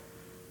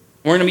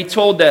 We're going to be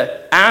told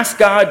to ask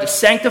God to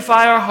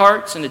sanctify our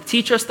hearts and to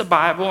teach us the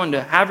Bible and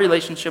to have a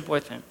relationship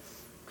with him.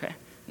 Okay.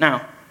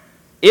 Now,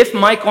 if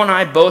Michael and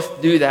I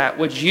both do that,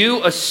 would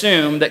you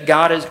assume that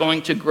God is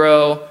going to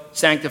grow,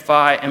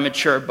 sanctify, and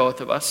mature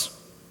both of us?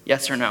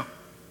 Yes or no?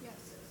 Yes.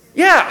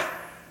 Yeah.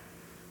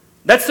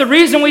 That's the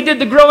reason we did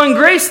the Grow in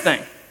Grace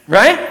thing,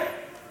 right?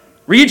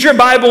 Read your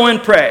Bible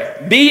and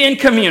pray. Be in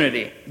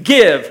community.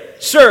 Give.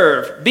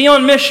 Serve. Be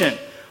on mission.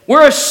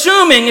 We're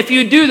assuming if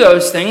you do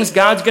those things,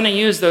 God's going to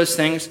use those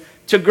things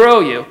to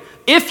grow you.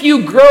 If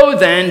you grow,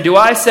 then, do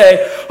I say,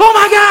 oh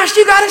my gosh,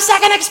 you got a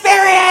second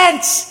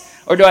experience?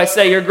 Or do I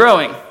say you're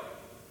growing?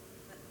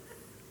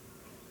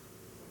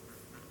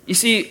 You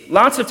see,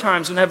 lots of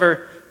times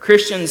whenever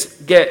Christians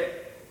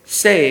get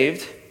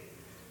saved,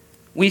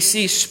 we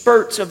see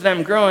spurts of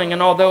them growing,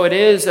 and although it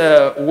is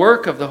a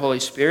work of the Holy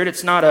Spirit,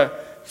 it's not a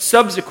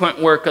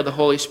subsequent work of the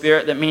Holy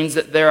Spirit that means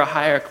that they're a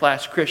higher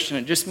class Christian.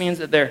 It just means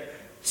that they're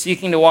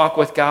seeking to walk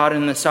with God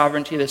in the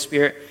sovereignty of the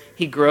Spirit.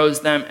 He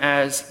grows them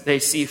as they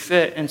see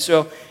fit. And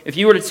so if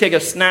you were to take a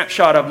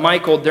snapshot of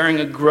Michael during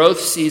a growth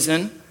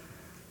season,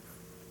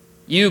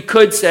 you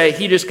could say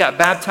he just got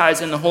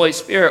baptized in the Holy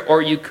Spirit,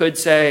 or you could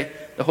say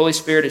the Holy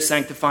Spirit is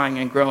sanctifying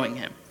and growing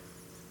him.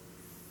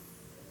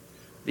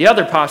 The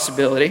other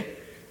possibility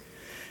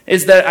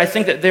is that I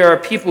think that there are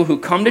people who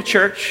come to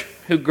church,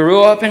 who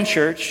grew up in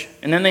church,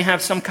 and then they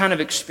have some kind of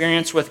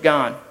experience with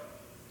God.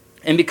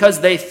 And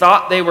because they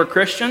thought they were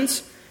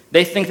Christians,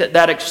 they think that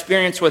that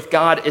experience with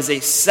God is a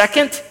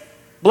second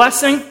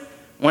blessing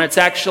when it's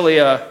actually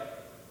a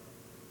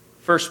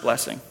first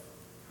blessing.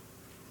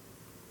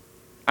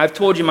 I've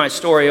told you my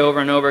story over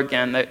and over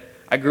again that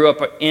I grew up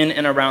in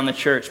and around the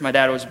church. My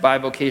dad was a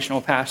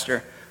bivocational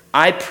pastor.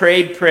 I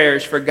prayed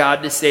prayers for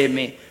God to save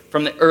me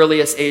from the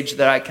earliest age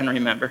that I can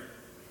remember.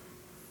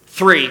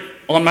 3,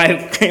 on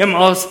my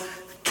grandma's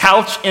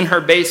couch in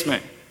her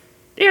basement.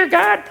 Dear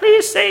God,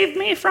 please save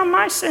me from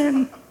my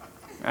sin.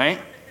 Right?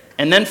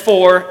 And then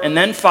 4, and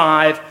then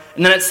 5,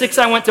 and then at 6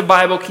 I went to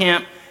Bible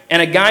camp,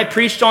 and a guy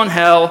preached on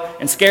hell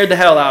and scared the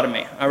hell out of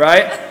me. All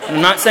right? And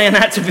I'm not saying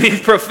that to be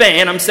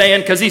profane. I'm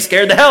saying because he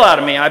scared the hell out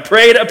of me. I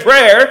prayed a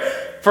prayer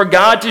for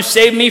God to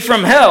save me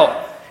from hell.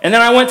 And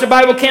then I went to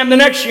Bible camp the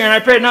next year and I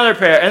prayed another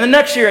prayer. And the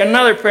next year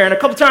another prayer and a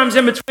couple times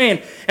in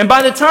between. And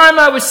by the time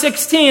I was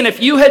 16,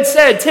 if you had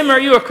said, Tim, are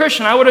you a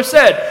Christian? I would have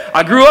said,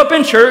 I grew up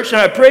in church and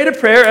I prayed a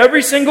prayer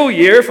every single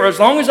year for as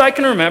long as I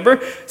can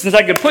remember, since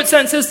I could put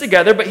sentences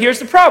together. But here's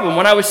the problem.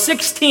 When I was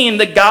 16,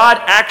 the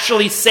God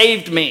actually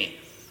saved me.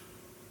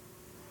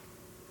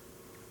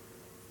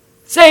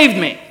 Saved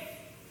me.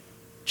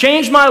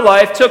 Changed my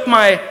life, took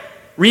my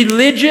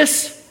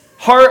religious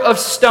heart of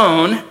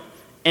stone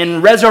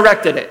and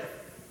resurrected it.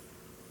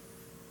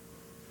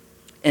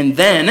 And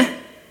then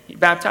he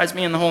baptized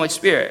me in the Holy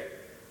Spirit.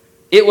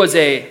 It was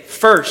a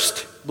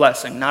first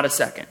blessing, not a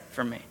second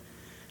for me.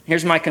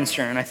 Here's my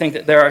concern. I think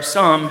that there are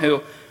some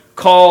who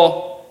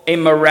call a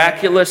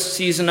miraculous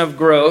season of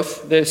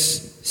growth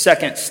this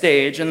second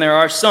stage, and there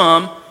are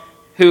some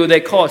who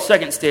they call a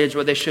second stage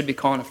what they should be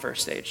calling a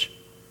first stage.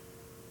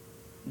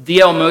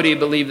 D.L. Moody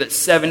believed that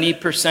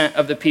 70%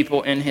 of the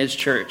people in his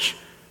church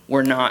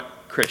were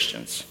not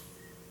Christians.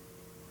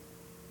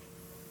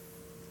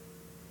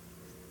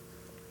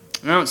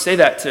 And I don't say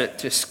that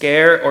to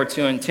scare or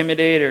to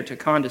intimidate or to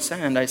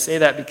condescend. I say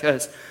that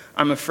because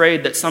I'm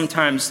afraid that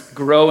sometimes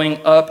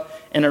growing up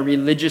in a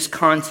religious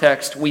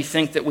context, we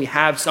think that we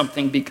have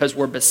something because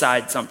we're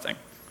beside something.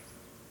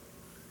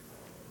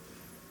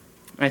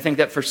 And I think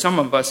that for some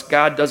of us,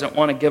 God doesn't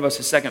want to give us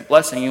a second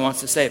blessing. He wants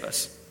to save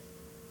us.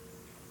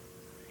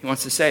 He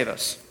wants to save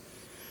us.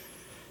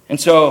 And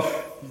so,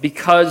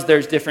 because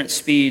there's different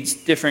speeds,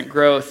 different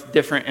growth,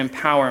 different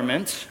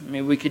empowerment, I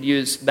mean, we could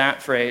use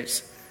that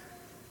phrase.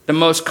 The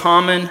most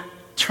common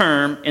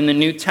term in the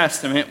New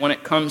Testament when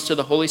it comes to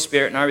the Holy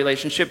Spirit and our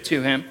relationship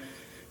to Him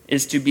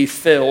is to be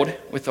filled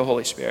with the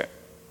Holy Spirit.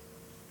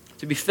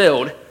 To be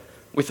filled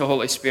with the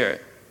Holy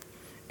Spirit.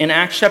 In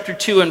Acts chapter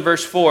 2 and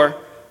verse 4,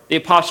 the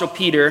Apostle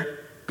Peter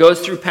goes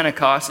through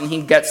Pentecost and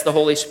he gets the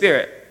Holy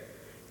Spirit.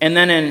 And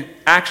then in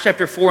Acts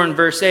chapter 4 and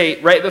verse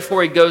 8, right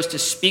before he goes to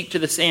speak to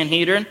the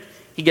Sanhedrin,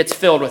 he gets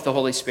filled with the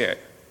Holy Spirit.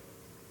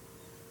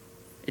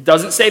 It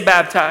doesn't say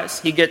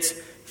baptized. He gets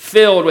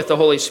filled with the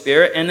Holy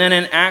Spirit. And then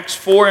in Acts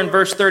 4 and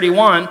verse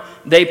 31,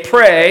 they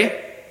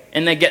pray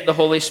and they get the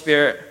Holy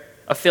Spirit,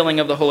 a filling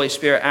of the Holy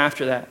Spirit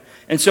after that.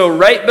 And so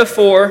right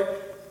before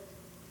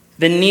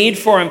the need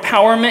for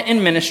empowerment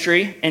in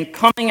ministry and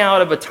coming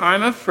out of a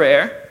time of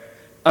prayer,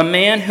 a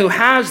man who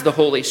has the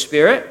Holy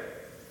Spirit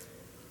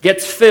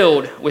gets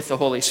filled with the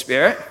Holy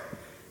Spirit.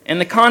 And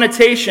the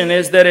connotation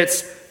is that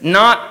it's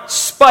not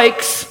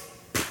spikes,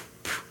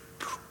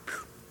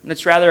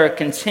 it's rather a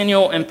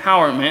continual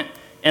empowerment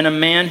and a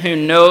man who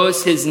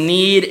knows his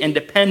need and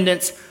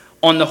dependence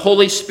on the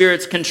Holy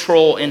Spirit's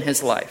control in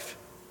his life.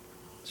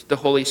 That's what the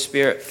Holy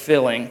Spirit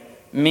filling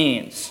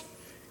means.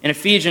 In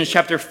Ephesians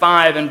chapter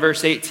 5 and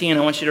verse 18,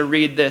 I want you to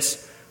read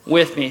this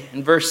with me.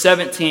 In verse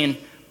 17,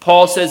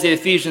 Paul says to the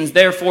Ephesians,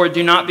 "Therefore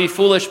do not be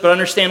foolish, but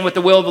understand what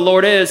the will of the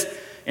Lord is.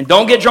 And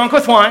don't get drunk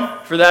with wine,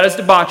 for that is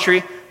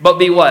debauchery, but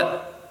be"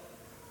 what?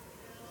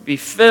 Be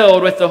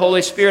filled with the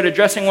Holy Spirit,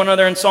 addressing one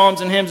another in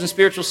psalms and hymns and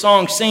spiritual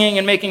songs, singing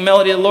and making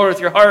melody to the Lord with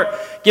your heart,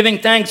 giving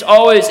thanks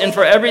always and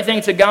for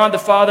everything to God the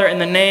Father in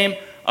the name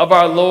of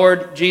our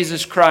Lord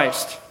Jesus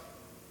Christ.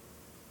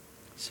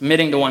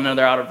 Submitting to one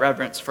another out of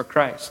reverence for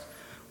Christ.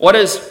 What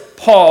does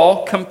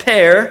Paul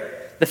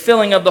compare the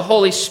filling of the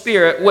Holy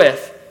Spirit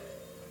with?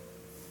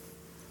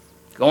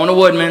 Going to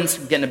Woodman's,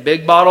 getting a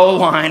big bottle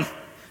of wine,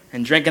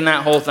 and drinking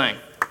that whole thing.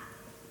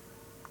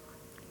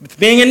 It's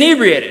being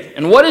inebriated.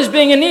 And what is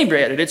being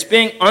inebriated? It's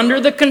being under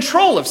the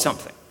control of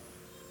something.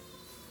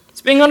 It's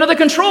being under the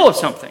control of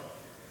something.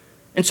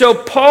 And so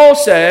Paul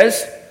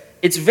says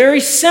it's very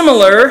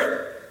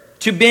similar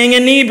to being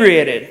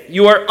inebriated.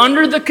 You are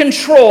under the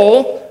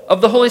control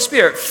of the Holy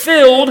Spirit,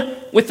 filled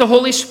with the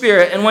Holy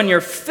Spirit. And when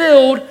you're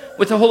filled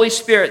with the Holy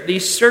Spirit,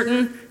 these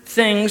certain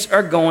things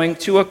are going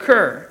to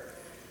occur.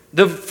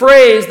 The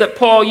phrase that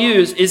Paul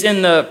used is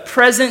in the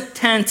present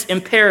tense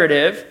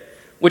imperative,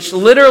 which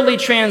literally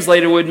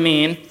translated would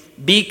mean,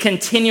 be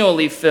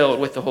continually filled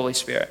with the Holy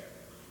Spirit.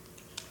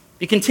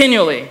 Be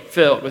continually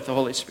filled with the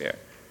Holy Spirit.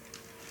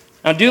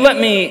 Now do let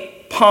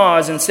me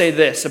pause and say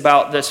this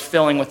about this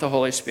filling with the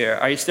Holy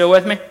Spirit. Are you still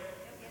with me?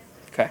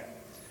 Okay.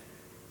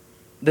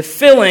 The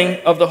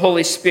filling of the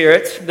Holy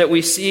Spirit that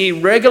we see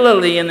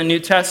regularly in the New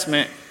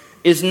Testament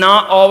is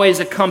not always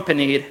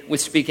accompanied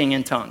with speaking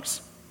in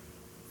tongues.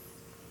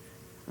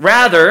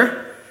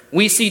 Rather,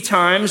 we see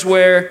times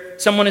where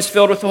someone is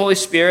filled with the Holy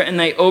Spirit and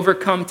they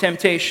overcome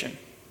temptation.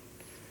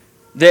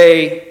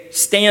 They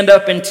stand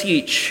up and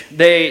teach.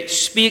 They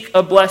speak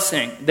a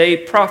blessing. They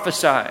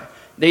prophesy.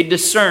 They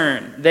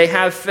discern. They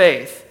have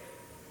faith.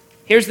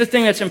 Here's the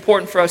thing that's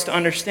important for us to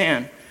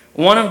understand.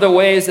 One of the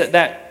ways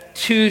that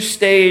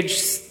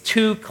two-stage,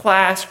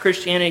 two-class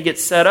Christianity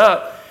gets set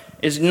up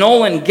is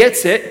Nolan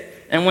gets it,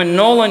 and when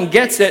Nolan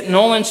gets it,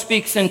 Nolan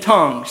speaks in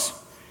tongues,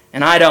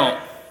 and I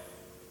don't.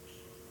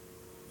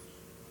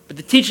 But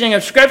the teaching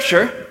of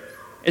Scripture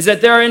is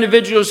that there are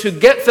individuals who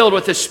get filled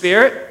with the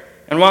Spirit,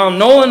 and while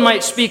Nolan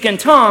might speak in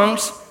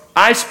tongues,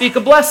 I speak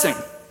a blessing.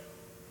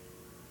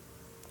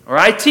 Or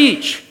I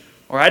teach,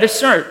 or I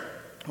discern,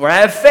 or I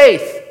have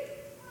faith,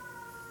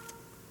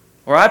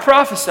 or I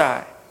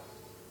prophesy.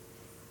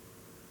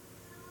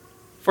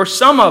 For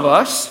some of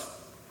us,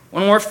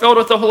 when we're filled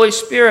with the Holy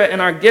Spirit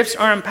and our gifts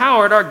are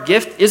empowered, our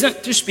gift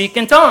isn't to speak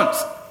in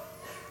tongues.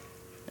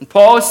 And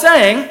Paul is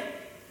saying,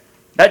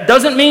 that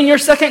doesn't mean you're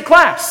second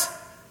class,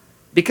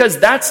 because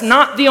that's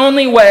not the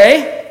only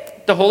way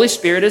the Holy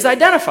Spirit is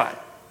identified.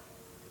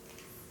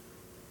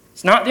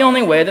 It's not the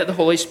only way that the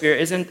Holy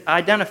Spirit isn't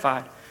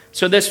identified.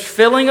 So this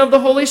filling of the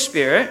Holy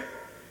Spirit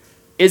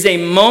is a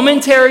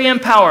momentary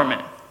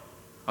empowerment.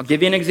 I'll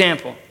give you an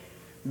example.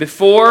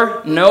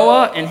 Before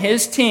Noah and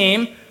his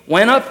team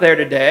went up there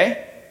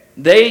today,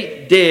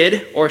 they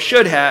did, or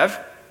should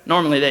have,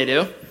 normally they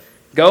do,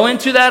 go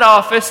into that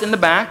office in the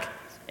back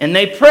and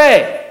they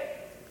pray.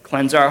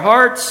 Cleanse our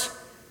hearts,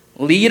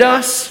 lead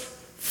us,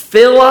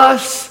 fill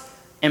us,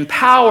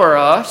 empower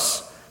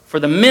us for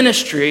the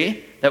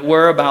ministry that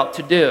we're about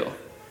to do.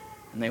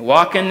 And they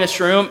walk in this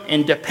room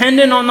and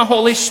dependent on the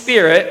Holy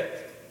Spirit,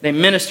 they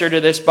minister to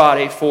this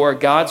body for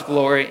God's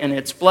glory and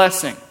its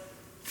blessing.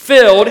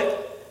 Filled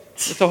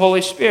with the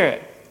Holy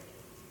Spirit.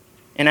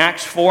 In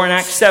Acts 4 and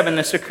Acts 7,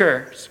 this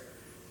occurs.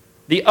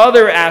 The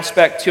other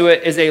aspect to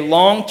it is a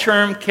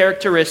long-term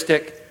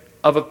characteristic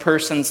of a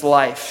person's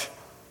life.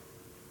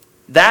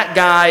 That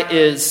guy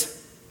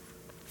is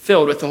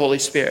filled with the Holy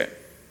Spirit.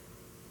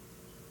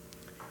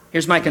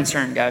 Here's my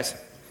concern, guys.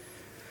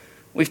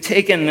 We've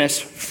taken this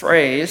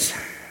phrase,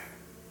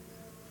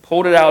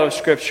 pulled it out of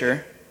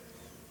Scripture,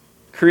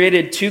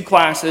 created two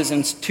classes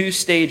and two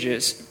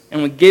stages,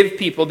 and we give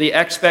people the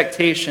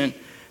expectation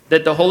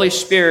that the Holy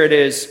Spirit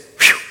is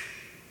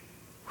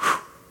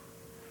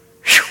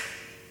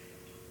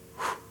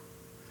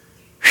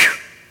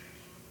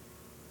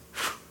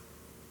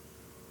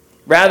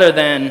rather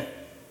than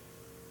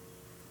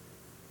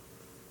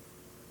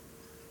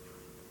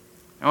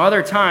now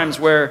other times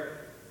where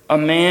a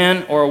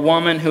man or a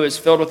woman who is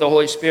filled with the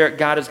Holy Spirit,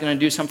 God is going to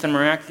do something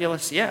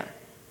miraculous, yeah.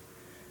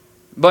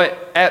 But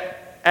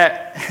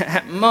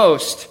at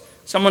most,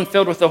 someone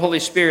filled with the Holy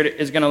Spirit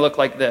is going to look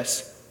like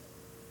this.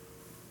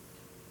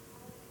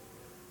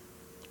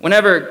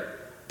 Whenever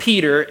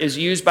Peter is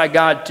used by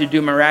God to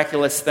do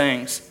miraculous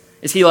things,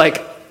 is he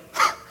like,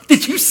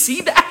 did you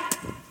see that?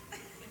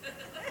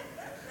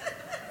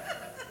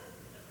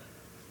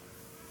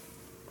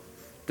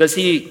 Does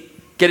he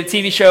get a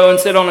TV show and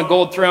sit on a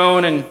gold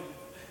throne and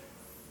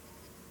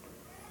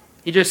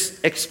he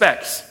just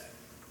expects?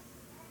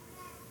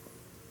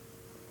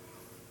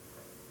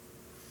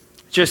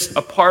 Just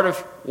a part of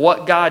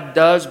what God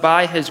does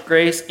by His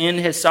grace in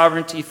His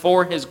sovereignty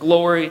for His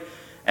glory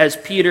as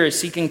Peter is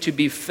seeking to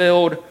be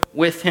filled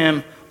with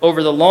Him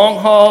over the long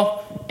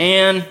haul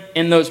and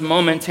in those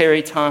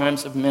momentary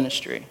times of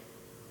ministry.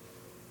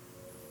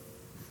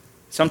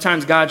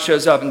 Sometimes God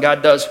shows up and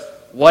God does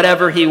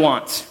whatever He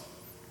wants.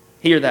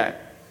 Hear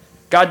that.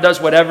 God does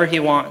whatever He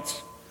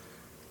wants.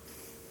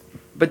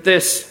 But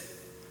this,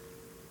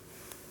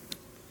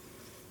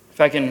 if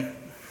I can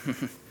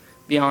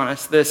be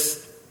honest,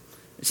 this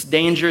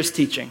dangerous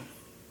teaching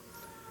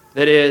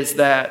that is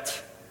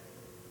that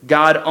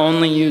God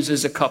only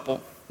uses a couple.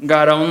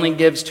 God only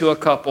gives to a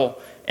couple.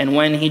 And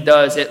when He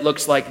does, it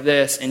looks like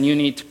this, and you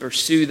need to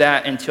pursue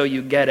that until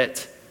you get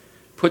it.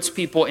 Puts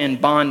people in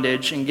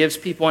bondage and gives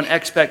people an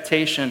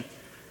expectation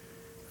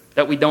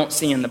that we don't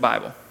see in the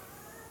Bible.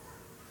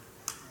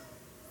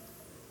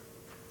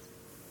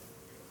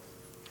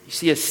 You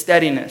see a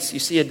steadiness, you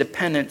see a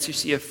dependence, you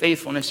see a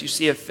faithfulness, you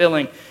see a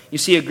filling. You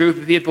see a group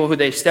of people who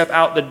they step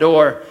out the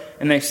door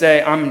and they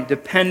say, I'm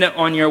dependent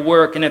on your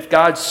work. And if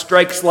God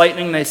strikes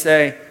lightning, they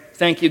say,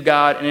 thank you,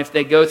 God. And if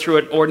they go through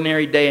an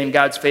ordinary day and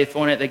God's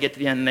faithful in it, they get to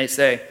the end and they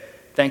say,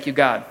 thank you,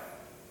 God.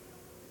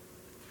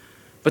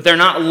 But they're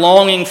not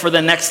longing for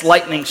the next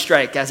lightning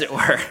strike, as it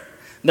were.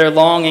 They're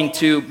longing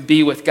to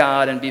be with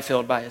God and be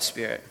filled by His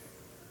Spirit.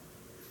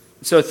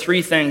 So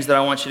 3 things that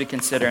I want you to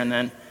consider, and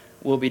then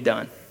we'll be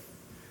done.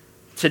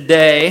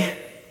 Today,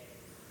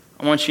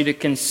 I want you to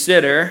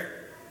consider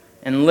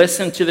and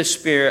listen to the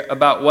Spirit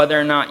about whether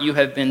or not you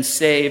have been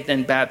saved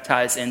and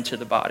baptized into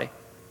the body.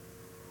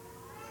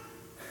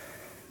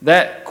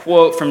 That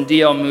quote from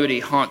D.L. Moody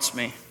haunts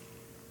me.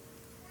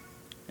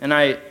 And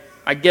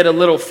I get a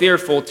little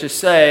fearful to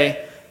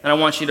say that I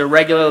want you to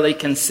regularly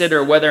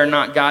consider whether or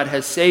not God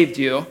has saved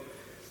you.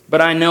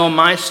 But I know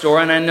my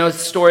story, and I know the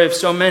story of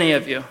so many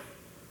of you.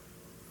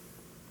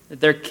 That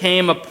there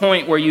came a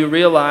point where you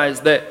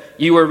realized that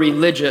you were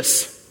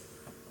religious,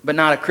 but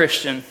not a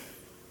Christian.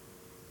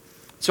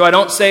 So I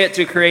don't say it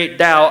to create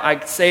doubt,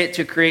 I say it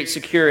to create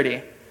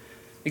security.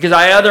 Because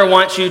I either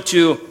want you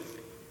to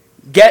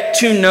get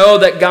to know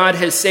that God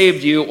has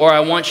saved you, or I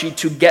want you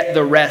to get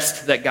the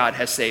rest that God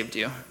has saved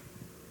you.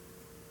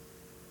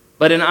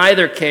 But in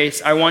either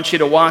case, I want you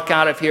to walk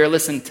out of here,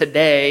 listen,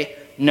 today,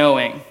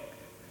 knowing.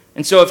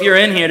 And so if you're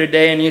in here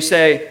today and you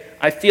say,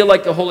 I feel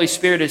like the Holy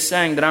Spirit is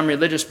saying that I'm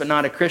religious but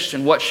not a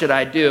Christian, what should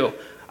I do?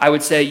 I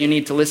would say you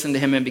need to listen to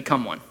him and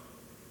become one.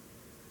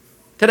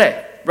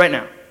 Today, right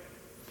now.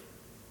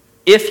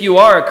 If you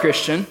are a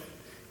Christian,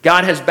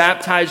 God has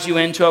baptized you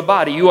into a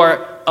body. You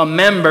are a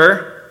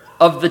member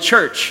of the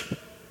church.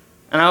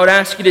 And I would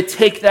ask you to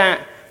take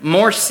that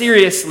more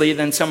seriously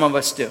than some of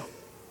us do.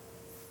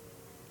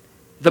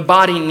 The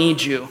body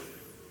needs you.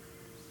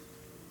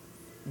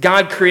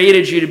 God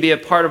created you to be a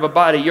part of a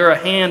body. You're a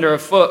hand or a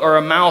foot or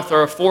a mouth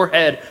or a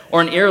forehead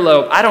or an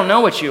earlobe. I don't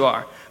know what you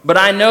are. But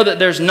I know that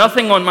there's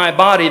nothing on my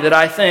body that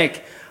I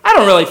think, I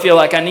don't really feel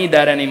like I need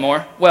that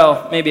anymore.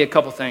 Well, maybe a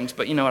couple things,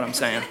 but you know what I'm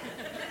saying.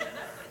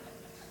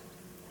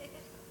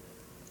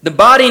 The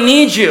body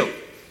needs you.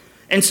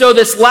 And so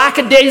this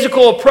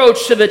lackadaisical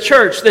approach to the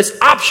church, this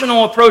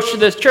optional approach to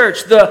this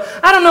church, the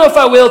I don't know if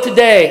I will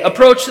today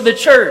approach to the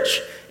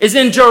church is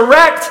in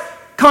direct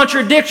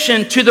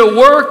contradiction to the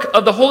work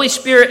of the Holy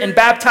Spirit in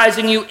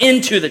baptizing you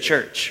into the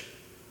church.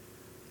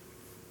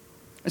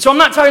 And so I'm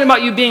not talking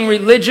about you being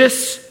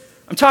religious.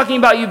 I'm talking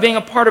about you being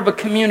a part of a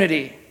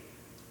community.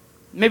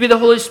 Maybe the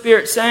Holy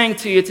Spirit saying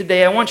to you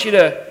today, I want you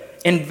to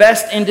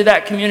invest into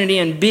that community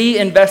and be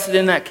invested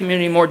in that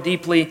community more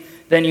deeply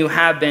than you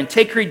have been.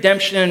 Take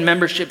redemption and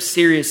membership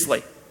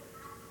seriously.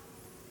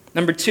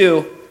 Number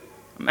 2,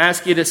 I'm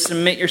asking you to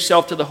submit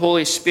yourself to the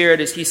Holy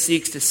Spirit as he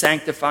seeks to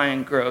sanctify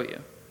and grow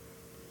you.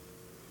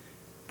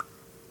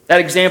 That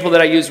example that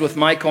I used with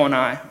Michael and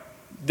I,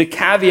 the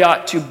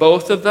caveat to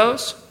both of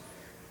those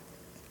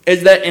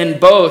is that in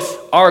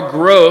both, our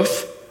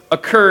growth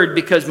occurred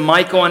because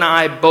Michael and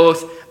I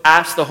both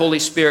asked the Holy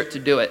Spirit to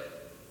do it.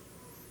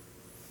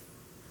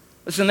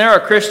 Listen, there are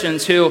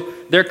Christians who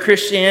their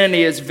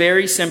Christianity is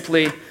very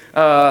simply,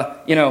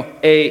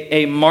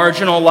 a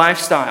marginal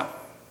lifestyle.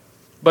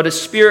 But a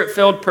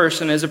Spirit-filled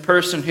person is a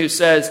person who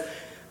says,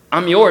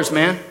 I'm yours,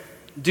 man.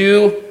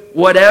 Do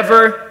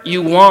whatever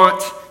you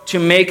want to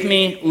make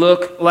me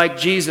look like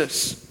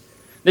Jesus.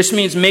 This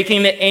means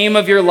making the aim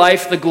of your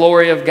life the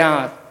glory of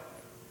God.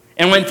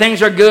 And when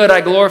things are good,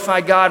 I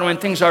glorify God. When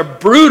things are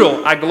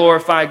brutal, I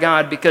glorify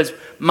God because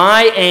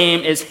my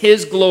aim is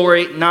his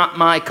glory, not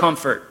my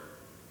comfort.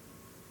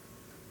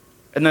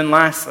 And then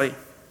lastly,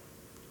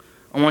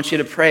 I want you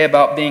to pray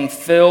about being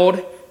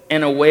filled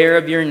and aware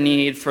of your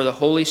need for the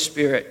Holy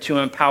Spirit to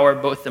empower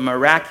both the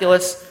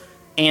miraculous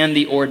and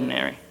the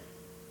ordinary.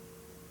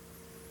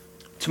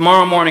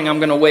 Tomorrow morning, I'm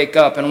going to wake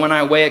up, and when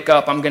I wake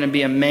up, I'm going to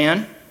be a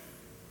man.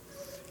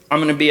 I'm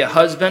going to be a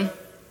husband.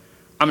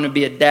 I'm going to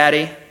be a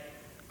daddy.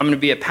 I'm going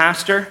to be a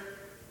pastor.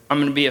 I'm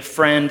going to be a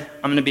friend.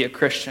 I'm going to be a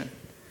Christian.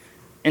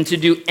 And to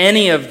do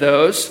any of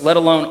those, let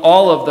alone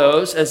all of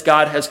those, as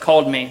God has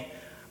called me,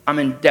 I'm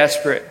in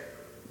desperate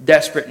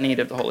need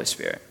of the Holy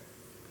Spirit.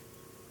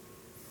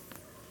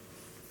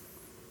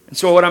 And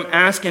so what I'm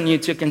asking you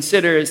to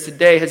consider is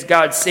today, has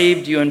God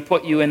saved you and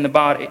put you in the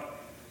body?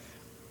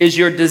 Is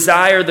your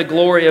desire the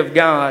glory of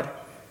God?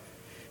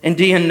 And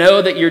do you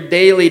know that you're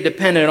daily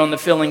dependent on the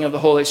filling of the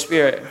Holy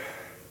Spirit?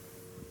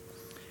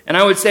 And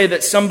I would say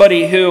that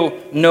somebody who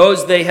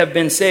knows they have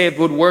been saved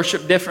would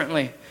worship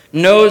differently,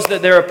 knows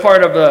that they're a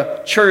part of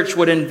a church,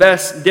 would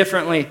invest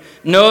differently,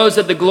 knows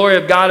that the glory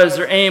of God is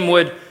their aim,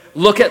 would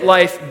look at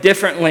life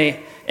differently,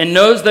 and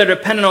knows they're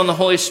dependent on the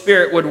Holy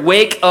Spirit, would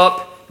wake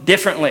up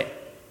differently.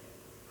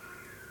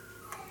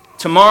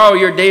 Tomorrow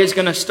your day is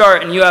going to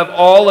start and you have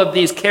all of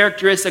these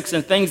characteristics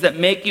and things that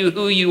make you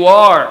who you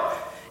are.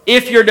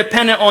 If you're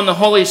dependent on the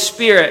Holy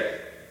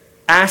Spirit,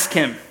 ask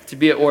him to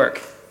be at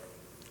work.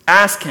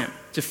 Ask him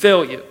to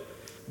fill you.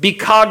 Be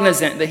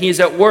cognizant that he's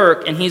at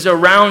work and he's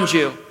around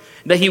you,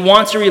 that he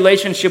wants a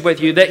relationship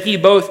with you, that he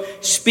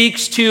both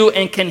speaks to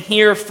and can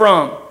hear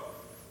from.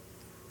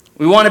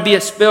 We want to be a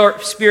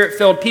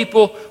Spirit-filled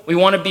people. We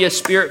want to be a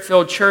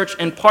Spirit-filled church.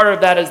 And part of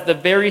that is the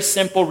very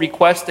simple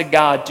request to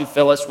God to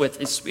fill us with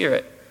his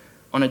Spirit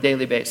on a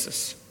daily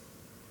basis.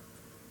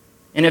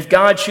 And if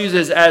God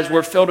chooses, as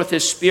we're filled with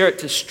his Spirit,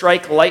 to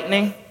strike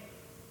lightning,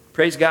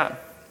 praise God.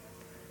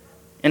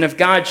 And if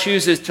God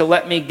chooses to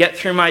let me get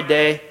through my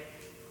day,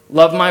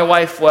 love my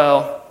wife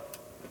well,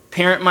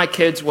 parent my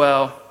kids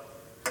well,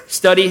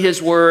 study his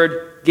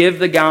word, give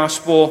the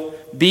gospel,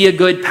 be a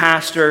good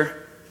pastor,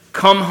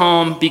 come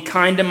home, be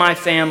kind to my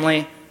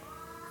family,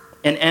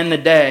 and end the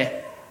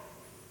day,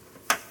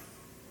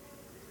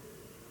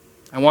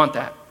 I want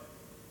that.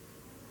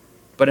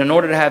 But in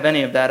order to have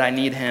any of that, I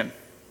need him.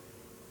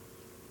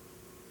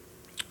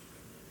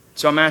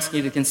 So I'm asking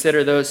you to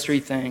consider those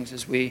three things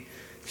as we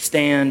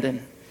stand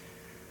and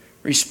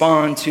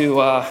respond to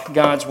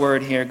God's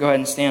word here. Go ahead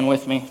and stand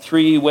with me.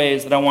 3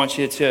 ways that I want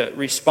you to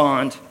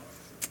respond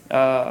in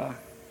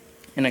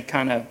a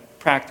kind of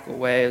practical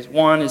way.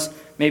 One is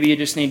maybe you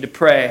just need to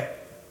pray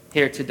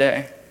here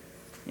today.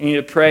 You need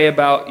to pray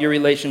about your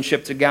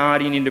relationship to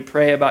God. You need to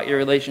pray about your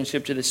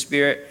relationship to the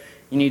Spirit.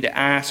 You need to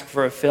ask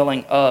for a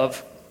filling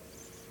of.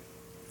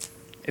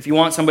 If you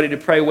want somebody to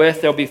pray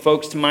with, there'll be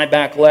folks to my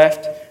back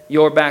left,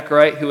 your back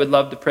right, who would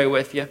love to pray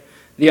with you.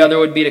 The other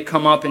would be to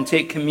come up and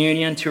take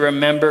communion to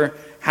remember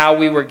how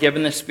we were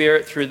given the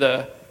Spirit through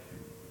the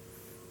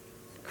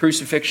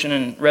crucifixion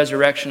and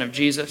resurrection of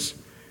Jesus.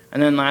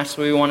 And then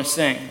lastly, we want to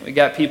sing. We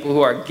got people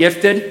who are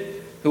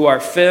gifted, who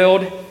are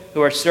filled, who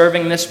are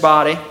serving this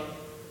body.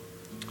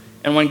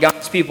 And when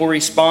God's people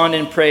respond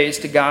in praise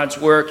to God's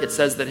work, it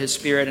says that His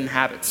Spirit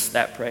inhabits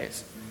that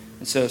praise.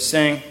 And so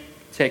sing,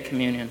 take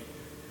communion,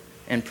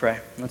 and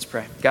pray. Let's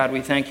pray. God, we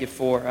thank you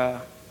for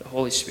the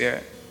Holy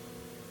Spirit.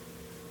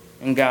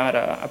 And God,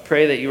 I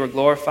pray that you are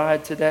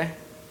glorified today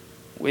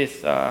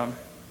with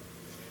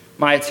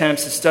my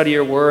attempts to study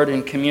your word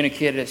and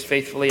communicate it as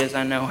faithfully as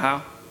I know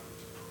how.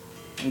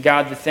 And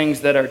God, the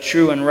things that are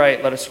true and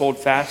right, let us hold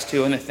fast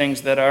to, and the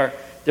things that are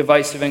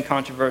divisive and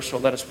controversial,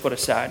 let us put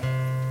aside.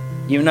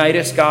 Unite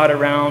us, God,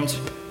 around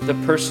the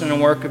person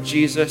and work of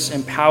Jesus.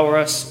 Empower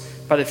us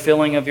by the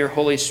filling of your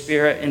Holy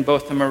Spirit in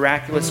both the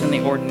miraculous and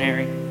the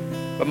ordinary.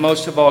 But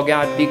most of all,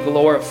 God, be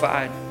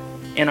glorified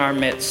in our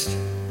midst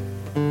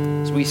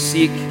as we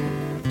seek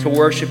to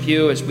worship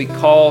you, as we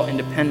call in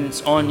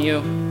dependence on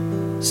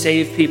you.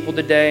 Save people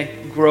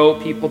today,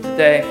 grow people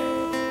today,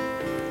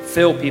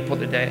 fill people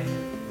today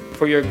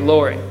for your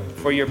glory,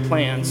 for your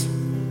plans,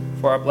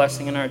 for our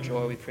blessing and our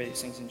joy. We pray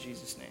these things in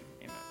Jesus' name.